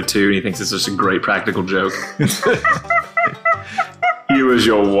drink instead of 2, and he thinks it's just a great practical joke. Use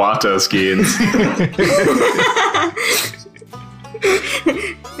your water skins.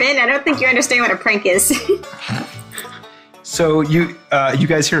 Finn, I don't think you understand what a prank is. So you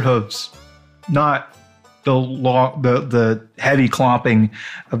guys hear hooves, not the heavy clomping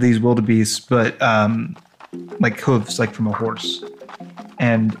of these wildebeests, but like hooves, like from a horse.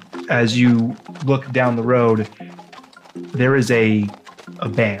 And as you look down the road, there is a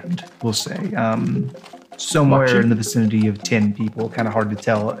band, we'll say, somewhere in the vicinity of 10 people. Kind of hard to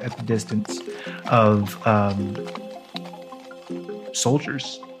tell at the distance, of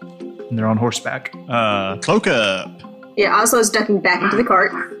soldiers, and they're on horseback. Cloak up. Yeah, Oslo's ducking back into the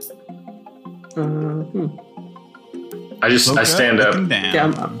cart. I stand up, Looking down.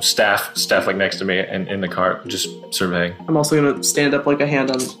 Yeah, I'm staff like next to me, and in the cart, just surveying. also going to stand up like a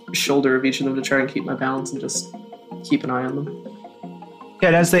hand on the shoulder of each of them to try and keep my balance and just keep an eye on them. Yeah,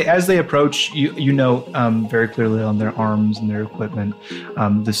 and as they approach, you know very clearly on their arms and their equipment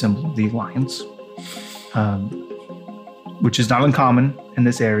the symbol of the Alliance, which is not uncommon in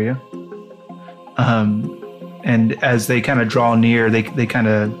this area. And as they kind of draw near, they kind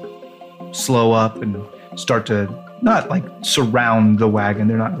of slow up and start to not like surround the wagon.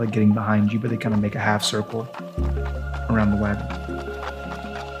 They're not like getting behind you, but they kind of make a half circle around the wagon.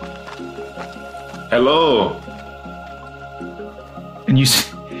 Hello. And you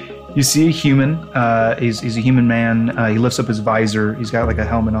see a human. He's a human man. He lifts up his visor. He's got like a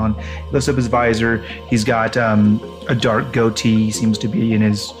helmet on. He lifts up his visor. He's got a dark goatee. He seems to be in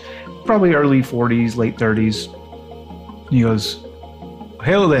his probably early 40s, late 30s. He goes,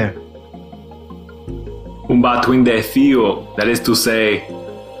 "Hello there." Umbatwinde Theo. That is to say,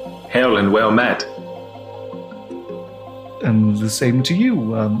 hail and well met. And the same to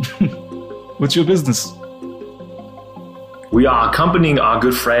you. What's your business? We are accompanying our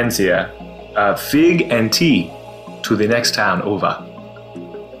good friends here, Fig and Tea, to the next town over.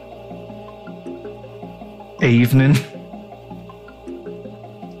 Evening.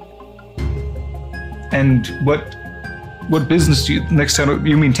 And what business do you next time?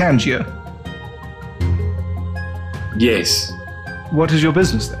 You mean Tangia? Yes. What is your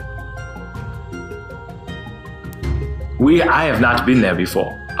business there? I have not been there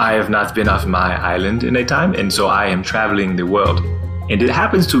before. I have not been off my island in a time, and so I am traveling the world. And it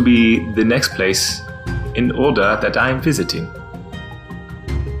happens to be the next place in order that I am visiting.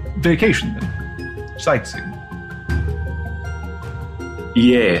 Vacation then. Sightseeing.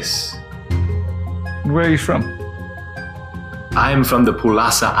 Yes. Where are you from? I am from the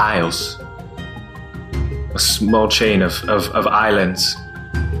Pulasa Isles, a small chain of islands.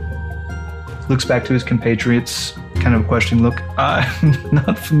 Looks back to his compatriots, kind of a questioning look. I'm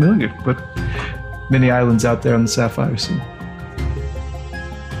not familiar, but many islands out there on the Sapphire Sea.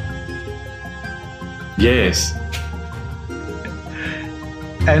 Yes.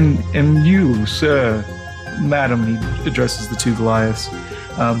 And you, sir, madam, he addresses the two Goliaths.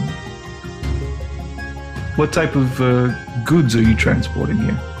 What type of goods are you transporting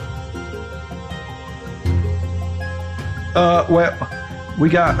here? Well, we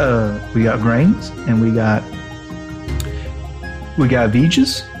got grains, and we got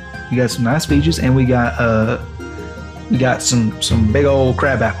veges. We got some nice veges, and we got some big old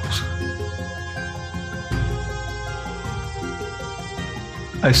crab apples.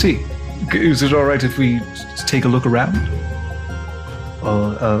 I see. Is it all right if we take a look around?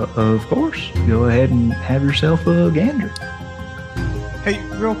 Of course. Go ahead and have yourself a gander. Hey,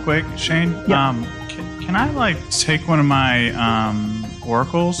 real quick, Shane. Yeah. Can I like take one of my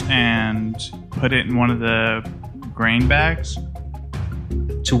oracles and put it in one of the grain bags?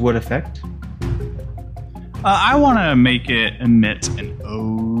 To what effect? I want to make it emit an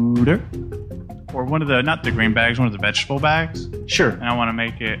odor, or one of the not the grain bags, one of the vegetable bags, Sure. and I want to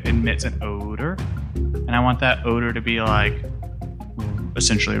make it emit an odor, and I want that odor to be like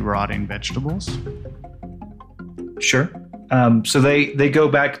essentially rotting vegetables. Sure. So they go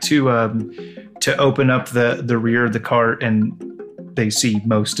back to open up the rear of the cart, and they see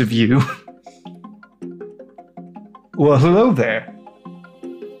most of you. Well, hello there.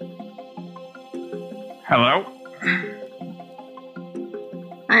 Hello.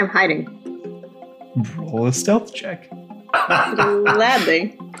 I am hiding. Roll a stealth check.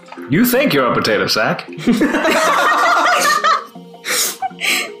 Gladly. You think you're a potato sack?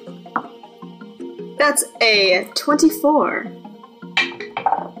 That's a 24.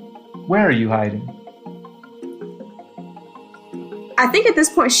 Where are you hiding? I think at this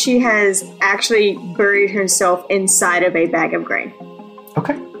point she has actually buried herself inside of a bag of grain.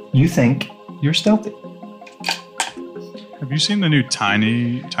 Okay. You think you're stealthy. Have you seen the new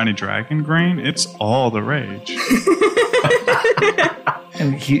Tiny Dragon grain? It's all the rage.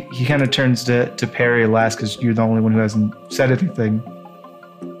 And he kind of turns to Perry last because you're the only one who hasn't said anything.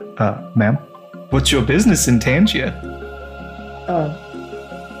 Ma'am, what's your business in Tangia?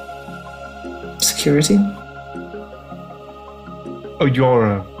 Security? Oh, you're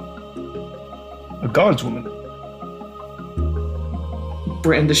a guardswoman.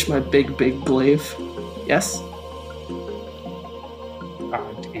 Brandish my big glaive. Yes?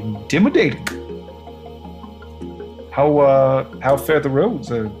 Intimidating. How fare the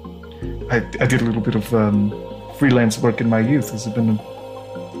roads? I did a little bit of freelance work in my youth. Has it been?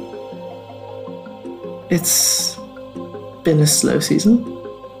 It's been a slow season.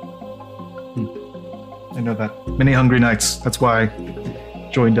 I know that. Many hungry nights. That's why I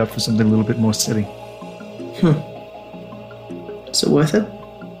joined up for something a little bit more steady. Is it worth it?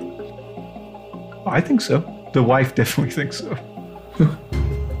 I think so. The wife definitely thinks so.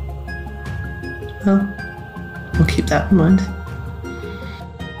 Well, we'll keep that in mind.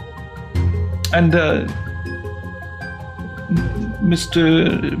 And,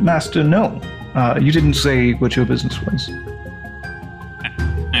 Mr. Master, no. You didn't say what your business was.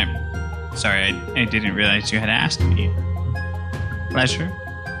 I'm sorry, I didn't realize you had asked me. Pleasure?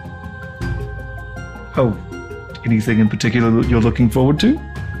 Oh, anything in particular that you're looking forward to?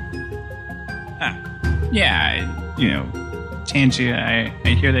 Yeah, Tangia, I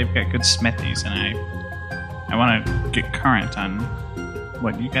hear they've got good smithies, and I want to get current on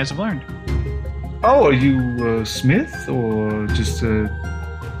what you guys have learned. Oh, are you a smith or just a...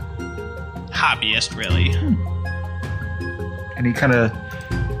 Hobbyist, really. And he kind of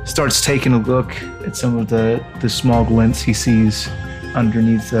starts taking a look at some of the small glints he sees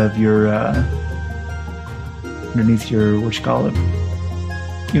underneath of your what you call it?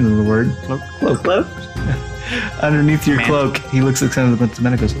 You know the word. Cloak. Underneath your cloak, he looks at some of the glints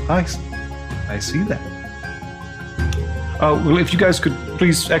and goes, I see that. Oh, well, if you guys could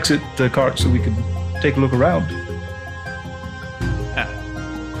please exit the cart so we could take a look around.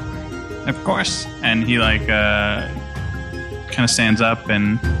 Of course. And he kind of stands up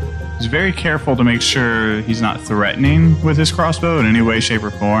and he's very careful to make sure he's not threatening with his crossbow in any way, shape,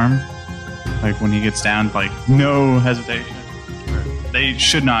 or form. Like when he gets down, no hesitation. They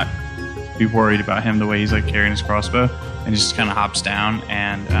should not be worried about him the way he's carrying his crossbow. And he just kind of hops down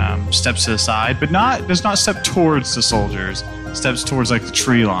and steps to the side, but does not step towards the soldiers. Steps towards the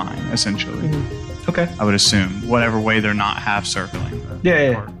tree line, essentially. Mm-hmm. Okay. I would assume whatever way they're not half circling.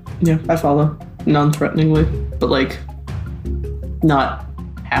 Yeah. Yeah, I follow. Non-threateningly, but not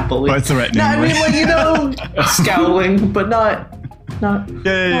happily. But threateningly. No, I mean, scowling, but not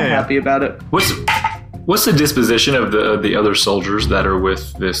happy about it. What's the disposition of the other soldiers that are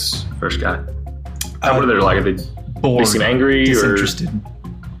with this first guy? What are they like? Are they bored, seem angry, disinterested?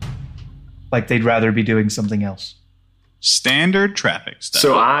 Like they'd rather be doing something else. Standard traffic stuff.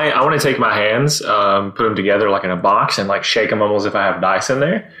 So I want to take my hands, put them together in a box, and shake them almost as if I have dice in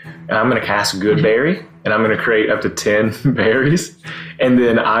there. And I'm going to cast Good Berry, and I'm going to create up to 10 berries, and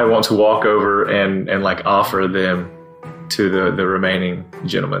then I want to walk over and offer them to the remaining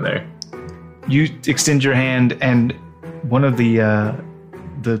gentlemen there. You extend your hand, and one of the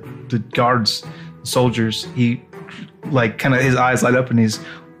guards, soldiers, he kind of his eyes light up, and he's,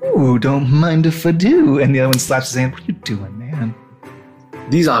 "Ooh, don't mind if I do." And the other one slaps his hand. "What are you doing, man?"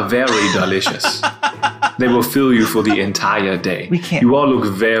 These are very delicious. They will fill you for the entire day. We can't. You all look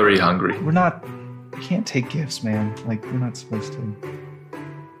very hungry. We can't take gifts, man. We're not supposed to.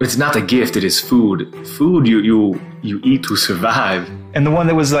 It's not a gift, it is food. Food you eat to survive. And the one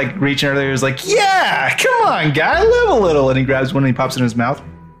that was reaching earlier was "Yeah, come on, guy, live a little." And he grabs one and he pops it in his mouth.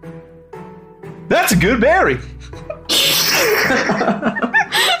 "That's a good berry."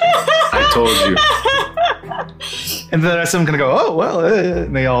 I told you. And then the rest of them kind of go, "Oh, well,"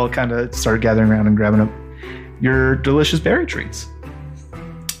 and they all kind of start gathering around and grabbing up your delicious berry treats.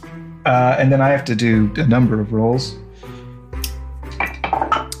 And then I have to do a number of rolls.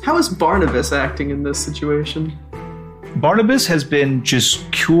 How is Barnabas acting in this situation? Barnabas has been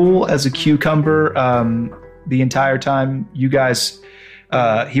just cool as a cucumber the entire time. You guys,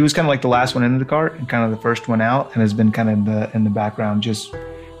 he was kind of the last one into the cart and kind of the first one out, and has been kind of in the background, just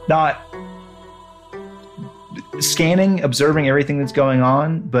not scanning, observing everything that's going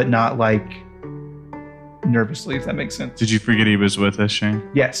on, but not nervously, if that makes sense. Did you forget he was with us, Shane?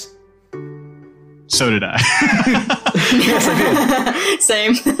 Yes. So did I. Yes, I did.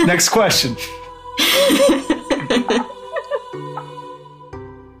 Same. Next question.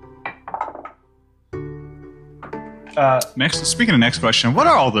 Speaking of next question, what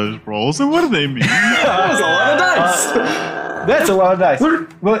are all those rolls and what do they mean? That was a lot of dice. That's a lot of dice.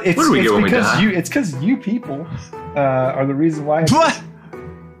 Well, it's where do we get when we because die? it's because you people are the reason why. What?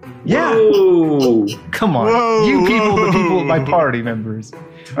 Yeah. Whoa. Come on. Whoa. You people, my party members,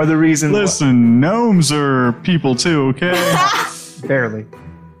 are the reason. Listen, gnomes are people too, okay? Barely.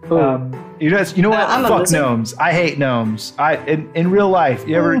 You know what? I'm a Fuck lizard. gnomes. I hate gnomes. In real life,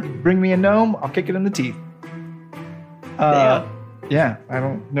 you ever bring me a gnome, I'll kick it in the teeth. Yeah, I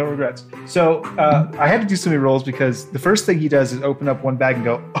don't. No regrets. So I had to do so many rolls because the first thing he does is open up one bag and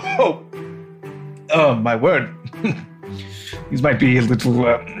go, oh my word, these might be a little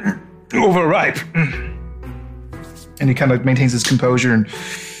overripe. And he kind of maintains his composure and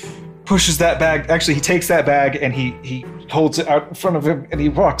pushes that bag. Actually, he takes that bag and he holds it out in front of him and he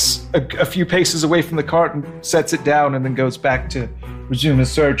walks a few paces away from the cart and sets it down and then goes back to resume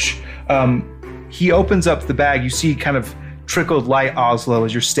his search. He opens up the bag. You see kind of trickled light, Oslo,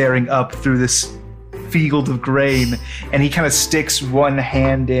 as you're staring up through this field of grain, and he kind of sticks one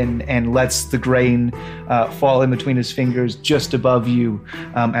hand in and lets the grain fall in between his fingers just above you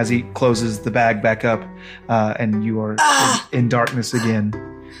as he closes the bag back up, and you are in darkness again.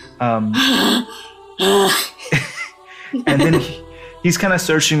 And then he's kind of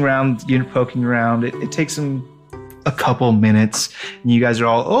searching around, poking around. It takes him a couple minutes, and you guys are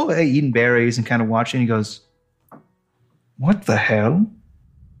all, hey, eating berries and kind of watching. He goes, what the hell?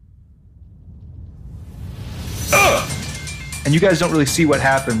 And you guys don't really see what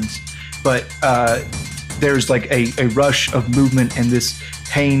happens, but there's like a rush of movement and this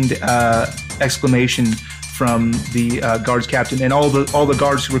pained exclamation from the guards captain, and all the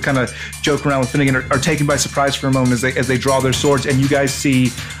guards who were kind of joking around with Finnegan are taken by surprise for a moment as they draw their swords, and you guys see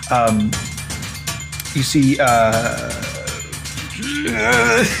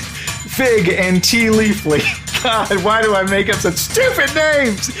Fig and T. Leafly. God, why do I make up such stupid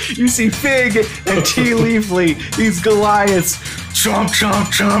names? You see Fig and T. Leafly, these Goliaths, chomp, chomp,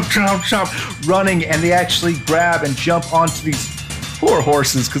 chomp, chomp, chomp, running, and they actually grab and jump onto these poor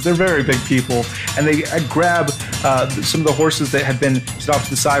horses, because they're very big people, and they grab some of the horses that had been set off to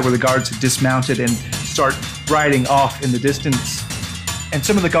the side where the guards had dismounted and start riding off in the distance. And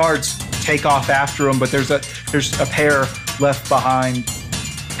some of the guards take off after them, but there's a pair left behind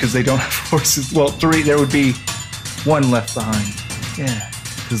because they don't have horses. Well, 3, there would be 1 left behind. Yeah,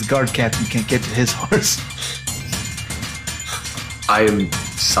 because the guard captain can't get to his horse. I am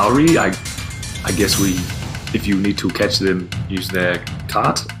sorry. I guess if you need to catch them, use their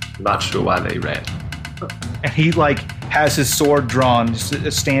cart. I'm not sure why they ran. And he has his sword drawn, just a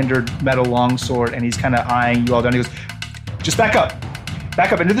standard metal longsword, and he's kind of eyeing you all down. He goes, just back up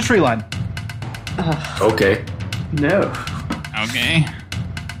into the tree line. Okay. No. Okay.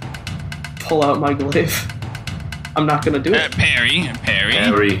 Pull out my glaive. I'm not gonna do it. Perry.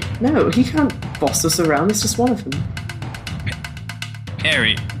 Harry. No, he can't boss us around. It's just one of them.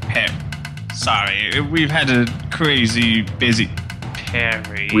 Perry. Sorry, we've had a crazy busy...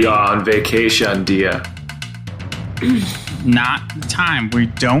 Perry. We are on vacation, dear. Not the time. We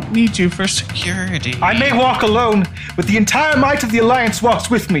don't need you for security. I may walk alone, but the entire might of the Alliance walks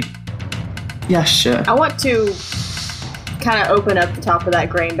with me. Yeah, sure. I want to kind of open up the top of that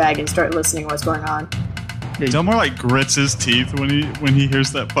grain bag and start listening to what's going on. Delmore grits his teeth when he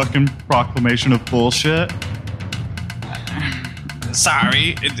hears that fucking proclamation of bullshit.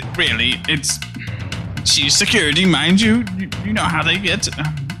 Sorry, she's security, mind you. You know how they get.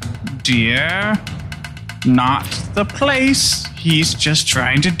 Dear, not the place. He's just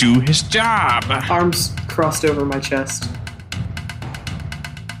trying to do his job. Arms crossed over my chest.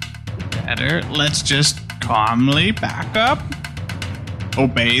 Better, let's just calmly back up.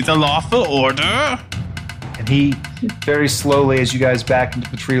 Obey the lawful order. And he, very slowly, as you guys back into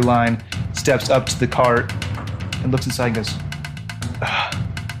the tree line, steps up to the cart and looks inside and goes,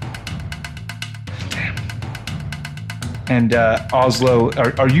 damn. And Oslo,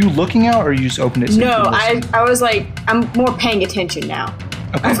 are you looking out, or are you just open it? So No, I was I'm more paying attention now.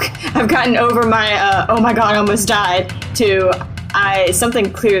 Okay. I've gotten over my, oh my god, I almost died, to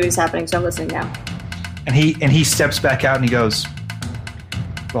something clearly is happening, so I'm listening now. And he steps back out and he goes,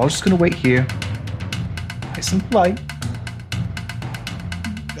 we're all just going to wait here. Nice and polite.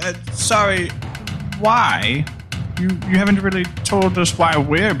 Sorry, why? You haven't really told us why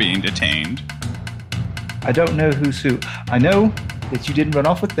we're being detained. I don't know who's who. I know that you didn't run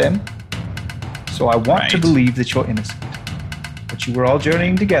off with them, so I want to Right. believe that you're innocent. But you were all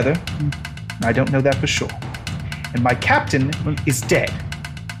journeying together, and I don't know that for sure. And my captain is dead.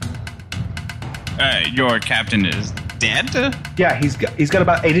 Your captain is dead? Yeah, he's got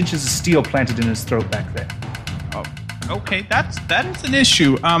about 8 inches of steel planted in his throat back there. Okay, that is an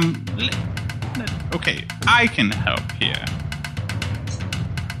issue. Okay, I can help here.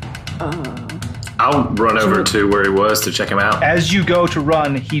 I'll run over to where he was to check him out. As you go to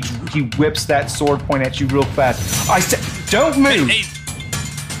run, he whips that sword point at you real fast. I said, don't move.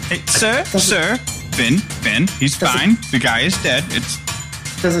 Hey, sir, Finn, he's fine. The guy is dead.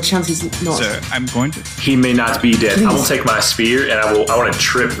 There's a chance he's not. Sir, I'm going to. He may not be dead. Please. I will take my spear and I want to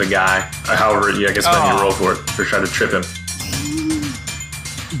trip the guy. However, I guess when you roll for it, or try to trip him.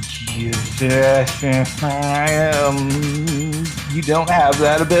 You don't have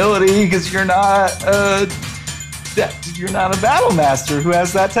that ability because you're not a battle master who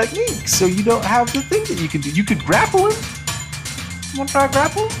has that technique. So you don't have the thing that you can do. You could grapple him. You want to try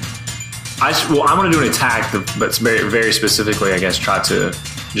grapple him? I'm going to do an attack, but very, very specifically, I guess, try to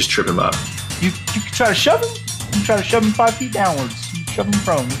just trip him up. You can try to shove him. You can try to shove him 5 feet downwards. You can shove him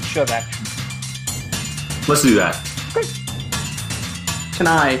prone with shove action. Let's do that. Great. Can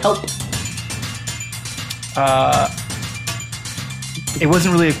I help? It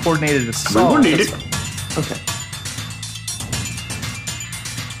wasn't really a coordinated assault. We need it. Okay.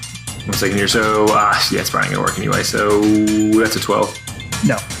 1 second here. So, yeah, it's probably not going to work anyway. So, that's a 12.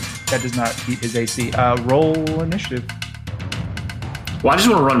 No, that does not beat his AC. Roll initiative. Well, I just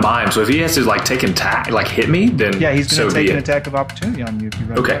want to run by him. So if he has to take an attack, hit me, then Yeah, he's going to so take be an it. attack of opportunity on you if you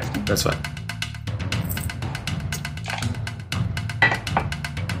run Okay, past him. that's fine.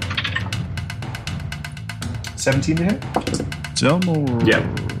 $17 to hit. Yeah.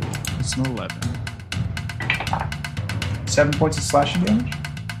 It's an 11. 7 points of slashing damage.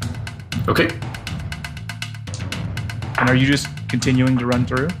 Okay. And are you just continuing to run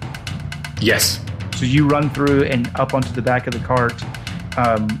through? Yes. So you run through and up onto the back of the cart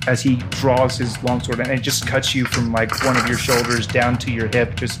as he draws his longsword, and it just cuts you from one of your shoulders down to your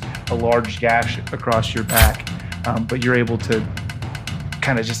hip, just a large gash across your back. But you're able to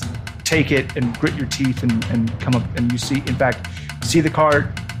kind of just take it and grit your teeth and come up, and you see the cart,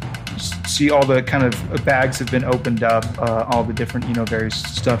 see all the kind of bags have been opened up, all the different various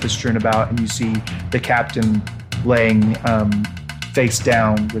stuff is strewn about, and you see the captain laying face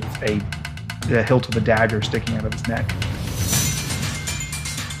down with the hilt of a dagger sticking out of his neck.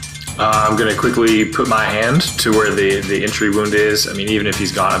 I'm going to quickly put my hand to where the entry wound is. I mean, even if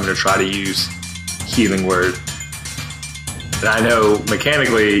he's gone, I'm going to try to use Healing Word. And I know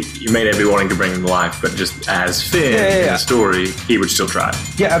mechanically you may not be wanting to bring him to life, but just as Finn in the story, he would still try.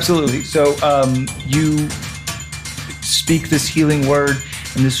 Yeah, absolutely. So you speak this healing word,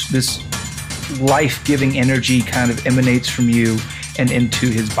 and this life-giving energy kind of emanates from you and into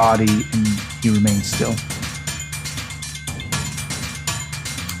his body, and he remains still.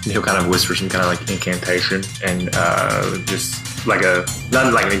 He'll kind of whisper some kind of incantation, and just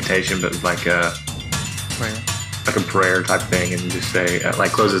not like an incantation, but like a prayer type thing, and just say,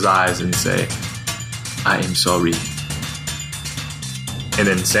 close his eyes and say, "I am sorry," and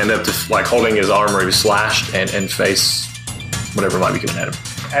then stand up to holding his arm where he was slashed, and face whatever might be coming at him.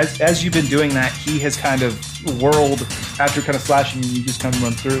 As you've been doing that, he has kind of whirled after kind of slashing you just kind of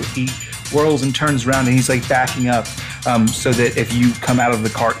run through. He whirls and turns around, and he's backing up so that if you come out of the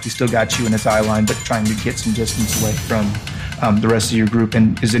cart, he still got you in his eye line, but trying to get some distance away from the rest of your group.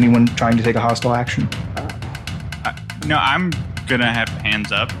 And is anyone trying to take a hostile action? No, I'm gonna have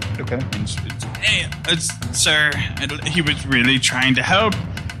hands up. Okay. Hey, sir, he was really trying to help.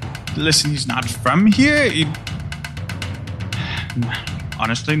 Listen, he's not from here.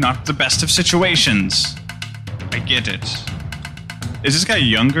 Honestly, not the best of situations. I get it. Is this guy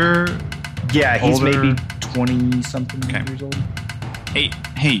younger? Yeah, he's older? maybe 20-something years old. Hey.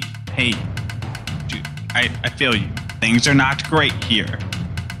 Dude, I feel you. Things are not great here.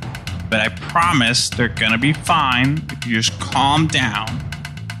 But I promise they're gonna be fine if you just calm down.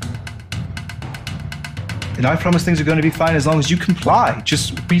 And I promise things are going to be fine as long as you comply.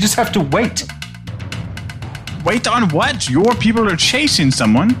 We just have to wait. Wait on what? Your people are chasing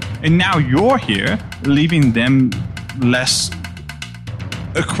someone, and now you're here, leaving them less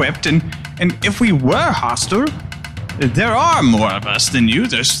equipped. And if we were hostile, there are more of us than you.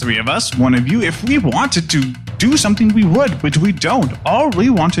 There's 3 of us, 1 of you. If we wanted to do something, we would, but we don't. All we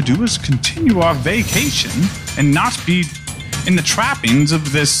want to do is continue our vacation and not be in the trappings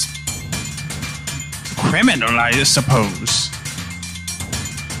of this criminal, I suppose.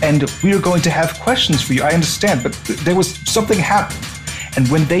 And we are going to have questions for you. I understand, but there was something happened. And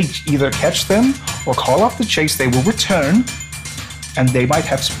when they either catch them or call off the chase, they will return, and they might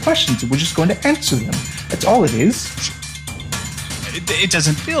have some questions, and we're just going to answer them. That's all it is. It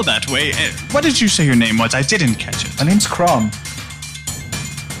doesn't feel that way. What did you say your name was? I didn't catch it. My name's Crom.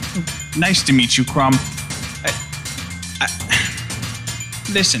 Nice to meet you, Crom.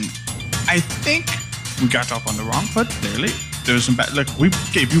 Listen, I think we got off on the wrong foot, clearly. There's some bad... Look, we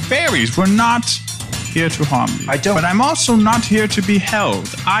gave you berries. We're not here to harm you. I don't... But I'm also not here to be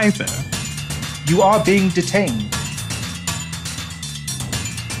held, either. You are being detained.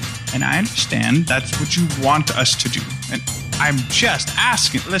 And I understand that's what you want us to do. And I'm just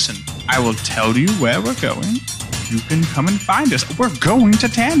asking... Listen, I will tell you where we're going. You can come and find us. We're going to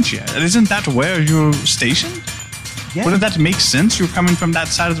Tangia. Isn't that where you're stationed? Yeah. Wouldn't that make sense? You're coming from that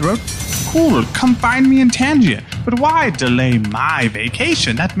side of the road? Cool, come find me in Tangia. But why delay my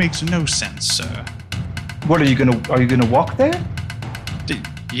vacation? That makes no sense, sir. What are you gonna walk there?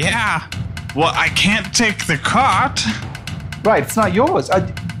 Yeah. Well, I can't take the cart. Right, it's not yours.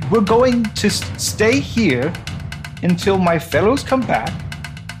 We're going to stay here until my fellows come back,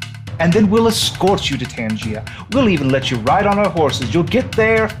 and then we'll escort you to Tangia. We'll even let you ride on our horses. You'll get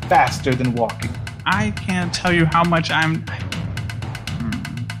there faster than walking. I can't tell you how much I'm...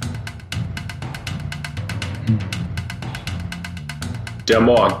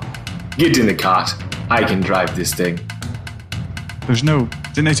 Delmore, get in the cart. I can drive this thing. There's no...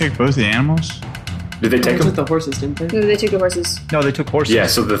 Didn't they take both the animals? Did they take They took them? the horses, didn't they? No, they took the horses. No, they took horses. Yeah,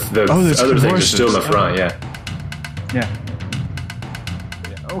 so the there's other things horses. are still in the front, yeah. Yeah.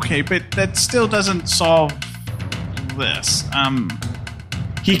 Okay, but that still doesn't solve this.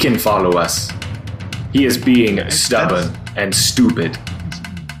 He can follow us. He is being stubborn and stupid.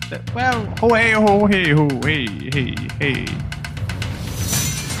 Well, ho hey ho hey ho hey hey hey.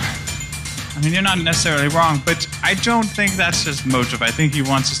 I mean, you're not necessarily wrong, but I don't think that's his motive. I think he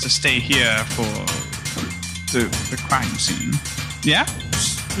wants us to stay here for the crime scene. Yeah?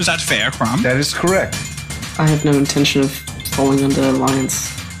 Is that fair, Crom? That is correct. I have no intention of falling under Alliance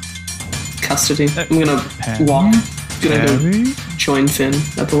custody. I'm gonna walk. Gonna go join Finn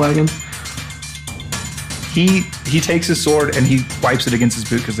at the wagon. He takes his sword and he wipes it against his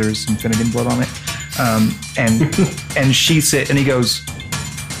boot because there is some Finnegan blood on it. And sheaths it and he goes,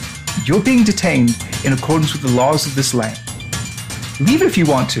 "You're being detained in accordance with the laws of this land. Leave if you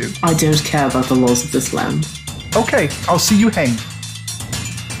want to." I don't care about the laws of this land. Okay, I'll see you hanged.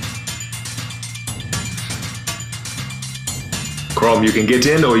 Chrome, you can get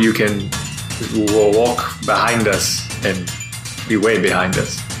in or you can walk behind us and be way behind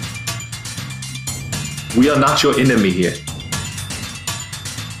us. We are not your enemy here.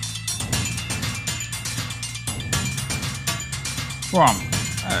 Crom,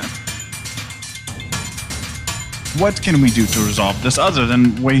 what can we do to resolve this other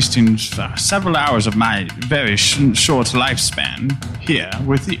than wasting several hours of my very short lifespan here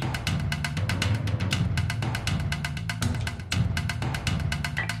with you?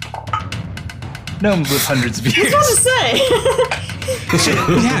 Gnomes with hundreds of years. I was about to say.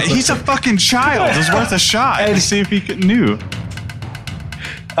 Yeah, he's a fucking child. It's worth a shot to see if he knew.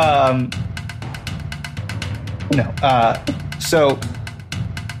 No. So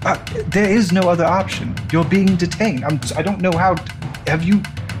there is no other option. You're being detained. I don't know how. Have you?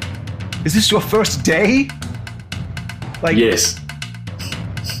 Is this your first day? Like, Yes.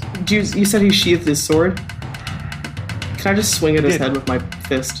 You said he sheathed his sword? Can I just swing at his did. head with my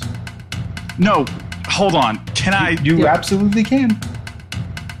fist? No, hold on. Can I? You absolutely can.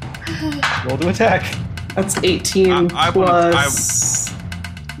 Roll to attack. That's 18 I plus...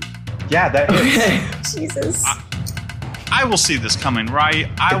 Yeah, that hits. Okay. Jesus. I will see this coming, right?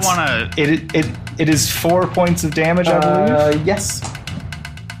 I It's- want to. It is 4 points of damage, I believe. Yes.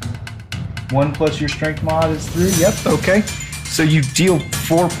 1 plus your strength mod is 3. Yep. Okay. So you deal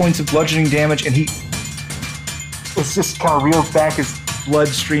 4 points of bludgeoning damage, and it's just kind of reels back as blood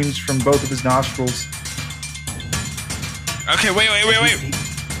streams from both of his nostrils. Okay, wait.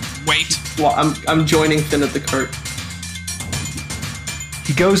 Wait. Well, I'm joining Finn at the cart.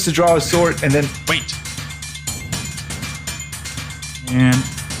 He goes to draw his sword, and then Wait. And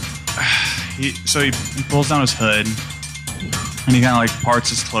he pulls down his hood, and he kind of like parts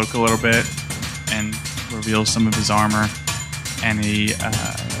his cloak a little bit, and reveals some of his armor, and he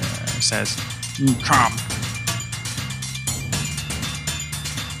says, "Come.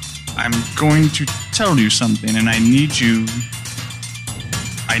 I'm going to tell you something, and I need to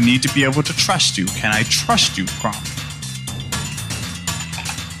be able to trust you. Can I trust you, Crom?"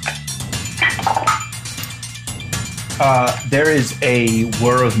 there is a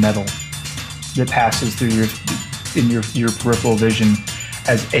whir of metal that passes through your peripheral vision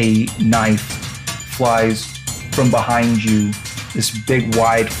as a knife flies from behind you. This big,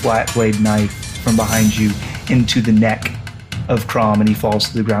 wide, flat blade knife from behind you into the neck of Crom, and he falls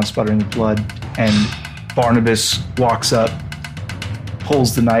to the ground, sputtering with blood. And Barnabas walks up,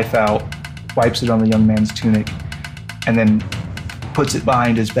 pulls the knife out, wipes it on the young man's tunic, and then puts it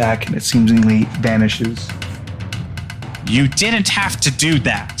behind his back, and it seemingly vanishes. You didn't have to do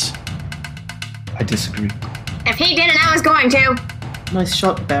that. I disagree. If he didn't, I was going to. Nice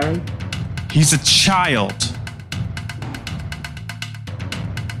shot, Baron. He's a child.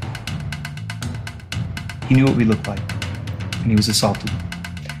 He knew what we looked like, and he was assaulted.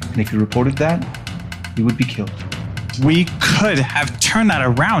 And if he reported that, he would be killed. We could have turned that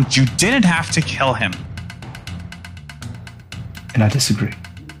around. You didn't have to kill him. And I disagree.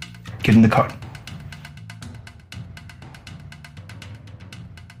 Get in the car.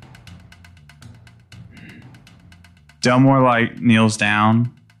 Delmore kneels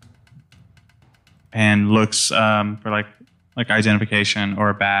down and looks for like identification or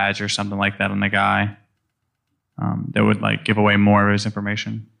a badge or something like that on the guy that would give away more of his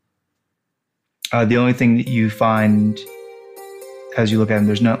information. The only thing that you find as you look at him,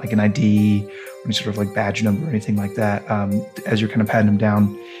 there's not an ID or any sort of badge number or anything like that. As you're kind of patting him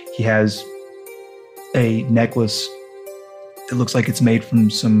down, he has a necklace that looks like it's made from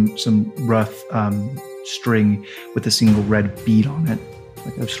some rough string with a single red bead on it,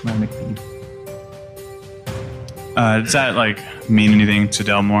 like a ceramic bead. Does that mean anything to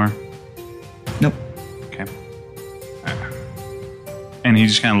Delmore? Nope. Okay. And he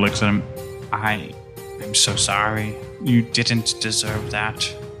just kind of looks at him. I'm so sorry. You didn't deserve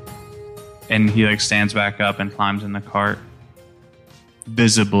that. And he stands back up and climbs in the cart,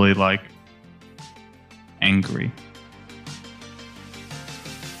 visibly angry.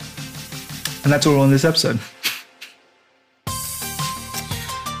 And that's what we'll end this episode.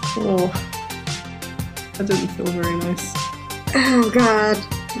 Oh, that didn't feel very nice. Oh God,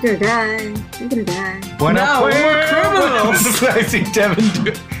 you're gonna die. You're gonna die. Why not? More criminals. I see Devin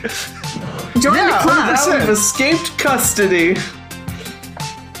do it. Join the club. Now we've escaped custody.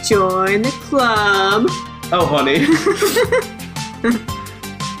 Join the club. Oh, honey.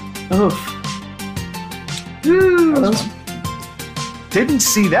 Oh. Didn't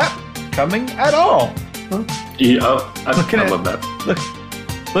see that coming at all. I love that.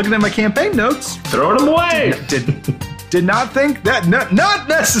 Looking at my campaign notes. Throwing them away. Did not think that. Not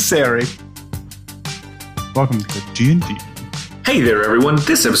necessary. Welcome to D&D. Hey there, everyone.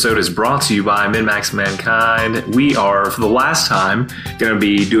 This episode is brought to you by Min-Max Mankind. We are, for the last time, going to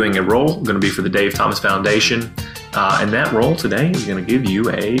be doing a roll. Going to be for the Dave Thomas Foundation. And that roll today is going to give you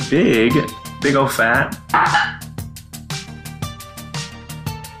a big old fat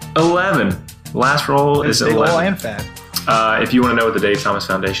 11. Last roll is Big 11. ol' and fat. If you want to know what the Dave Thomas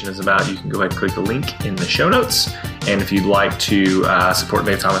Foundation is about, you can go ahead and click the link in the show notes. And if you'd like to support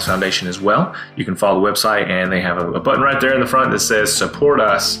Dave Thomas Foundation as well, you can follow the website, and they have a button right there in the front that says support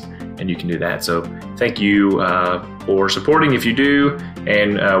us, and you can do that. So thank you for supporting if you do,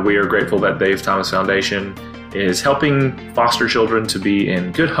 and we are grateful that Dave Thomas Foundation is helping foster children to be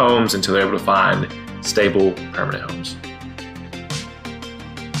in good homes until they're able to find stable, permanent homes.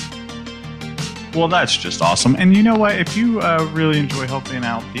 Well, that's just awesome. And you know what? If you really enjoy helping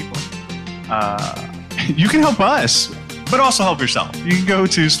out people, you can help us, but also help yourself. You can go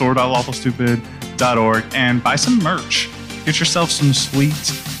to store.lawfulstupid.org and buy some merch. Get yourself some sweet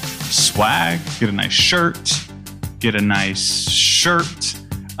swag. Get a nice shirt.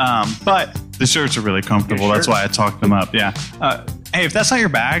 But the shirts are really comfortable. That's why I talked them up. Yeah. Hey, if that's not your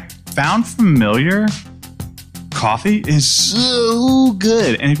bag, Found Familiar coffee is so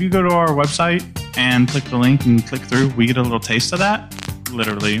good. And if you go to our website and click the link and click through, we get a little taste of that.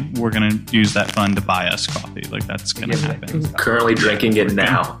 Literally, we're going to use that fund to buy us coffee. That's going to happen. Currently drinking it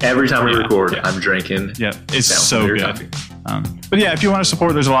now. Every time we record, I'm drinking. Yeah, it's Found so Familiar good. coffee. But yeah, if you want to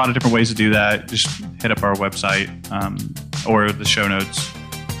support, there's a lot of different ways to do that. Just hit up our website or the show notes.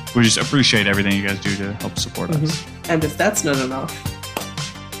 We just appreciate everything you guys do to help support us. And if that's not enough,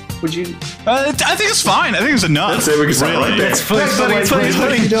 would you? I think it's fine. I think it's enough. That's it. We can stop right there.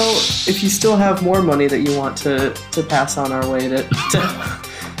 If you still have more money that you want to pass on our way to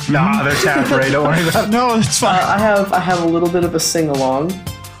Nah, they're tapped, Ray. Don't worry about it. No, it's fine. I have a little bit of a sing along.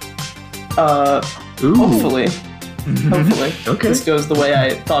 Ooh. Hopefully. Okay. This goes the way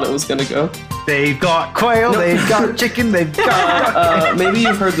I thought it was gonna go. They've got quail, they've got chicken, they've got... Maybe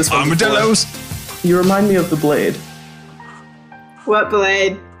you've heard this one Armadillos. before. You remind me of the Blade. What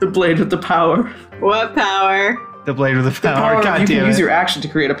blade? The Blade with the power. What power? The blade with the The power. power God you damn can it. use your action to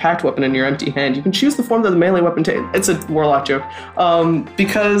create a pact weapon in your empty hand. You can choose the form that the melee weapon takes. It's a warlock joke.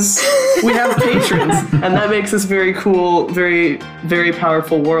 Because we have patrons, and that makes us very cool, very, very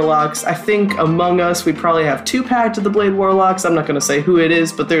powerful warlocks. I think among us, we probably have 2 Pact of the Blade warlocks. I'm not going to say who it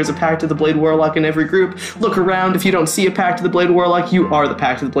is, but there's a Pact of the Blade warlock in every group. Look around. If you don't see a Pact of the Blade warlock, you are the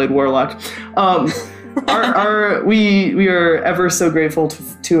Pact of the Blade warlock. We are ever so grateful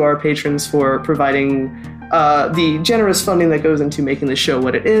to our patrons for providing the generous funding that goes into making the show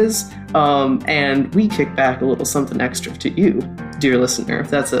what it is, and we kick back a little something extra to you, dear listener, if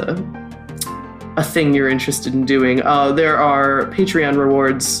that's a thing you're interested in doing. There are Patreon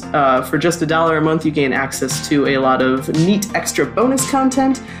rewards. For just $1 a month, you gain access to a lot of neat extra bonus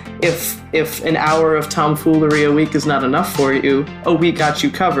content. If an hour of tomfoolery a week is not enough for you, we got you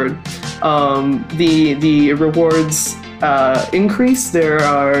covered. The rewards increase. There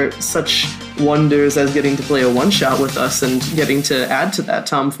are such wonders as getting to play a one-shot with us and getting to add to that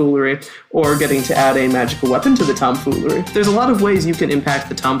tomfoolery, or getting to add a magical weapon to the tomfoolery. There's a lot of ways you can impact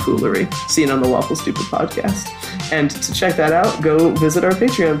the tomfoolery seen on the Lawful Stupid podcast. And to check that out, go visit our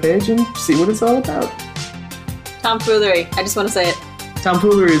Patreon page and see what it's all about. Tomfoolery. I just want to say it.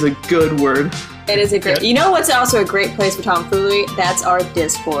 Tomfoolery is a good word. It is a great... You know what's also a great place for tomfoolery? That's our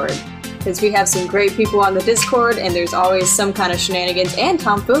Discord. Because we have some great people on the Discord, and there's always some kind of shenanigans, and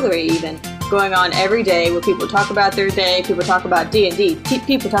tomfoolery even, going on every day, where people talk about their day, people talk about D&D,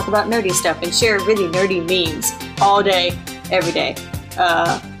 people talk about nerdy stuff, and share really nerdy memes all day, every day.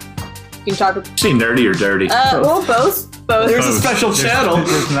 You can talk... Say nerdy or dirty? Well, both. There's a special channel. Or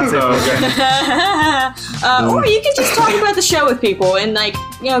you can just talk about the show with people and, like,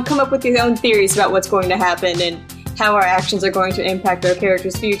 you know, come up with your own theories about what's going to happen and how our actions are going to impact our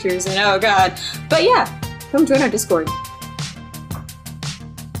characters' futures, and oh god. But yeah, come join our Discord.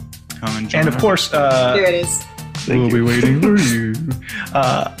 Come and join And of course, There it is. we'll be waiting for you.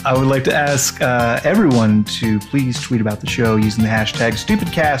 I would like to ask everyone to please tweet about the show using the hashtag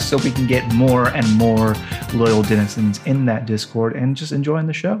StupidCast so we can get more and more loyal denizens in that Discord and just enjoying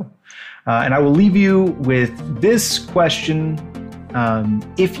the show. And I will leave you with this question.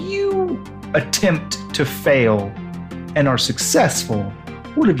 If you attempt to fail and are successful,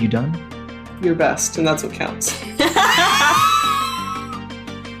 what have you done? Your best, and that's what counts.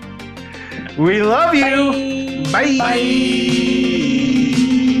 We love you. Bye. Bye.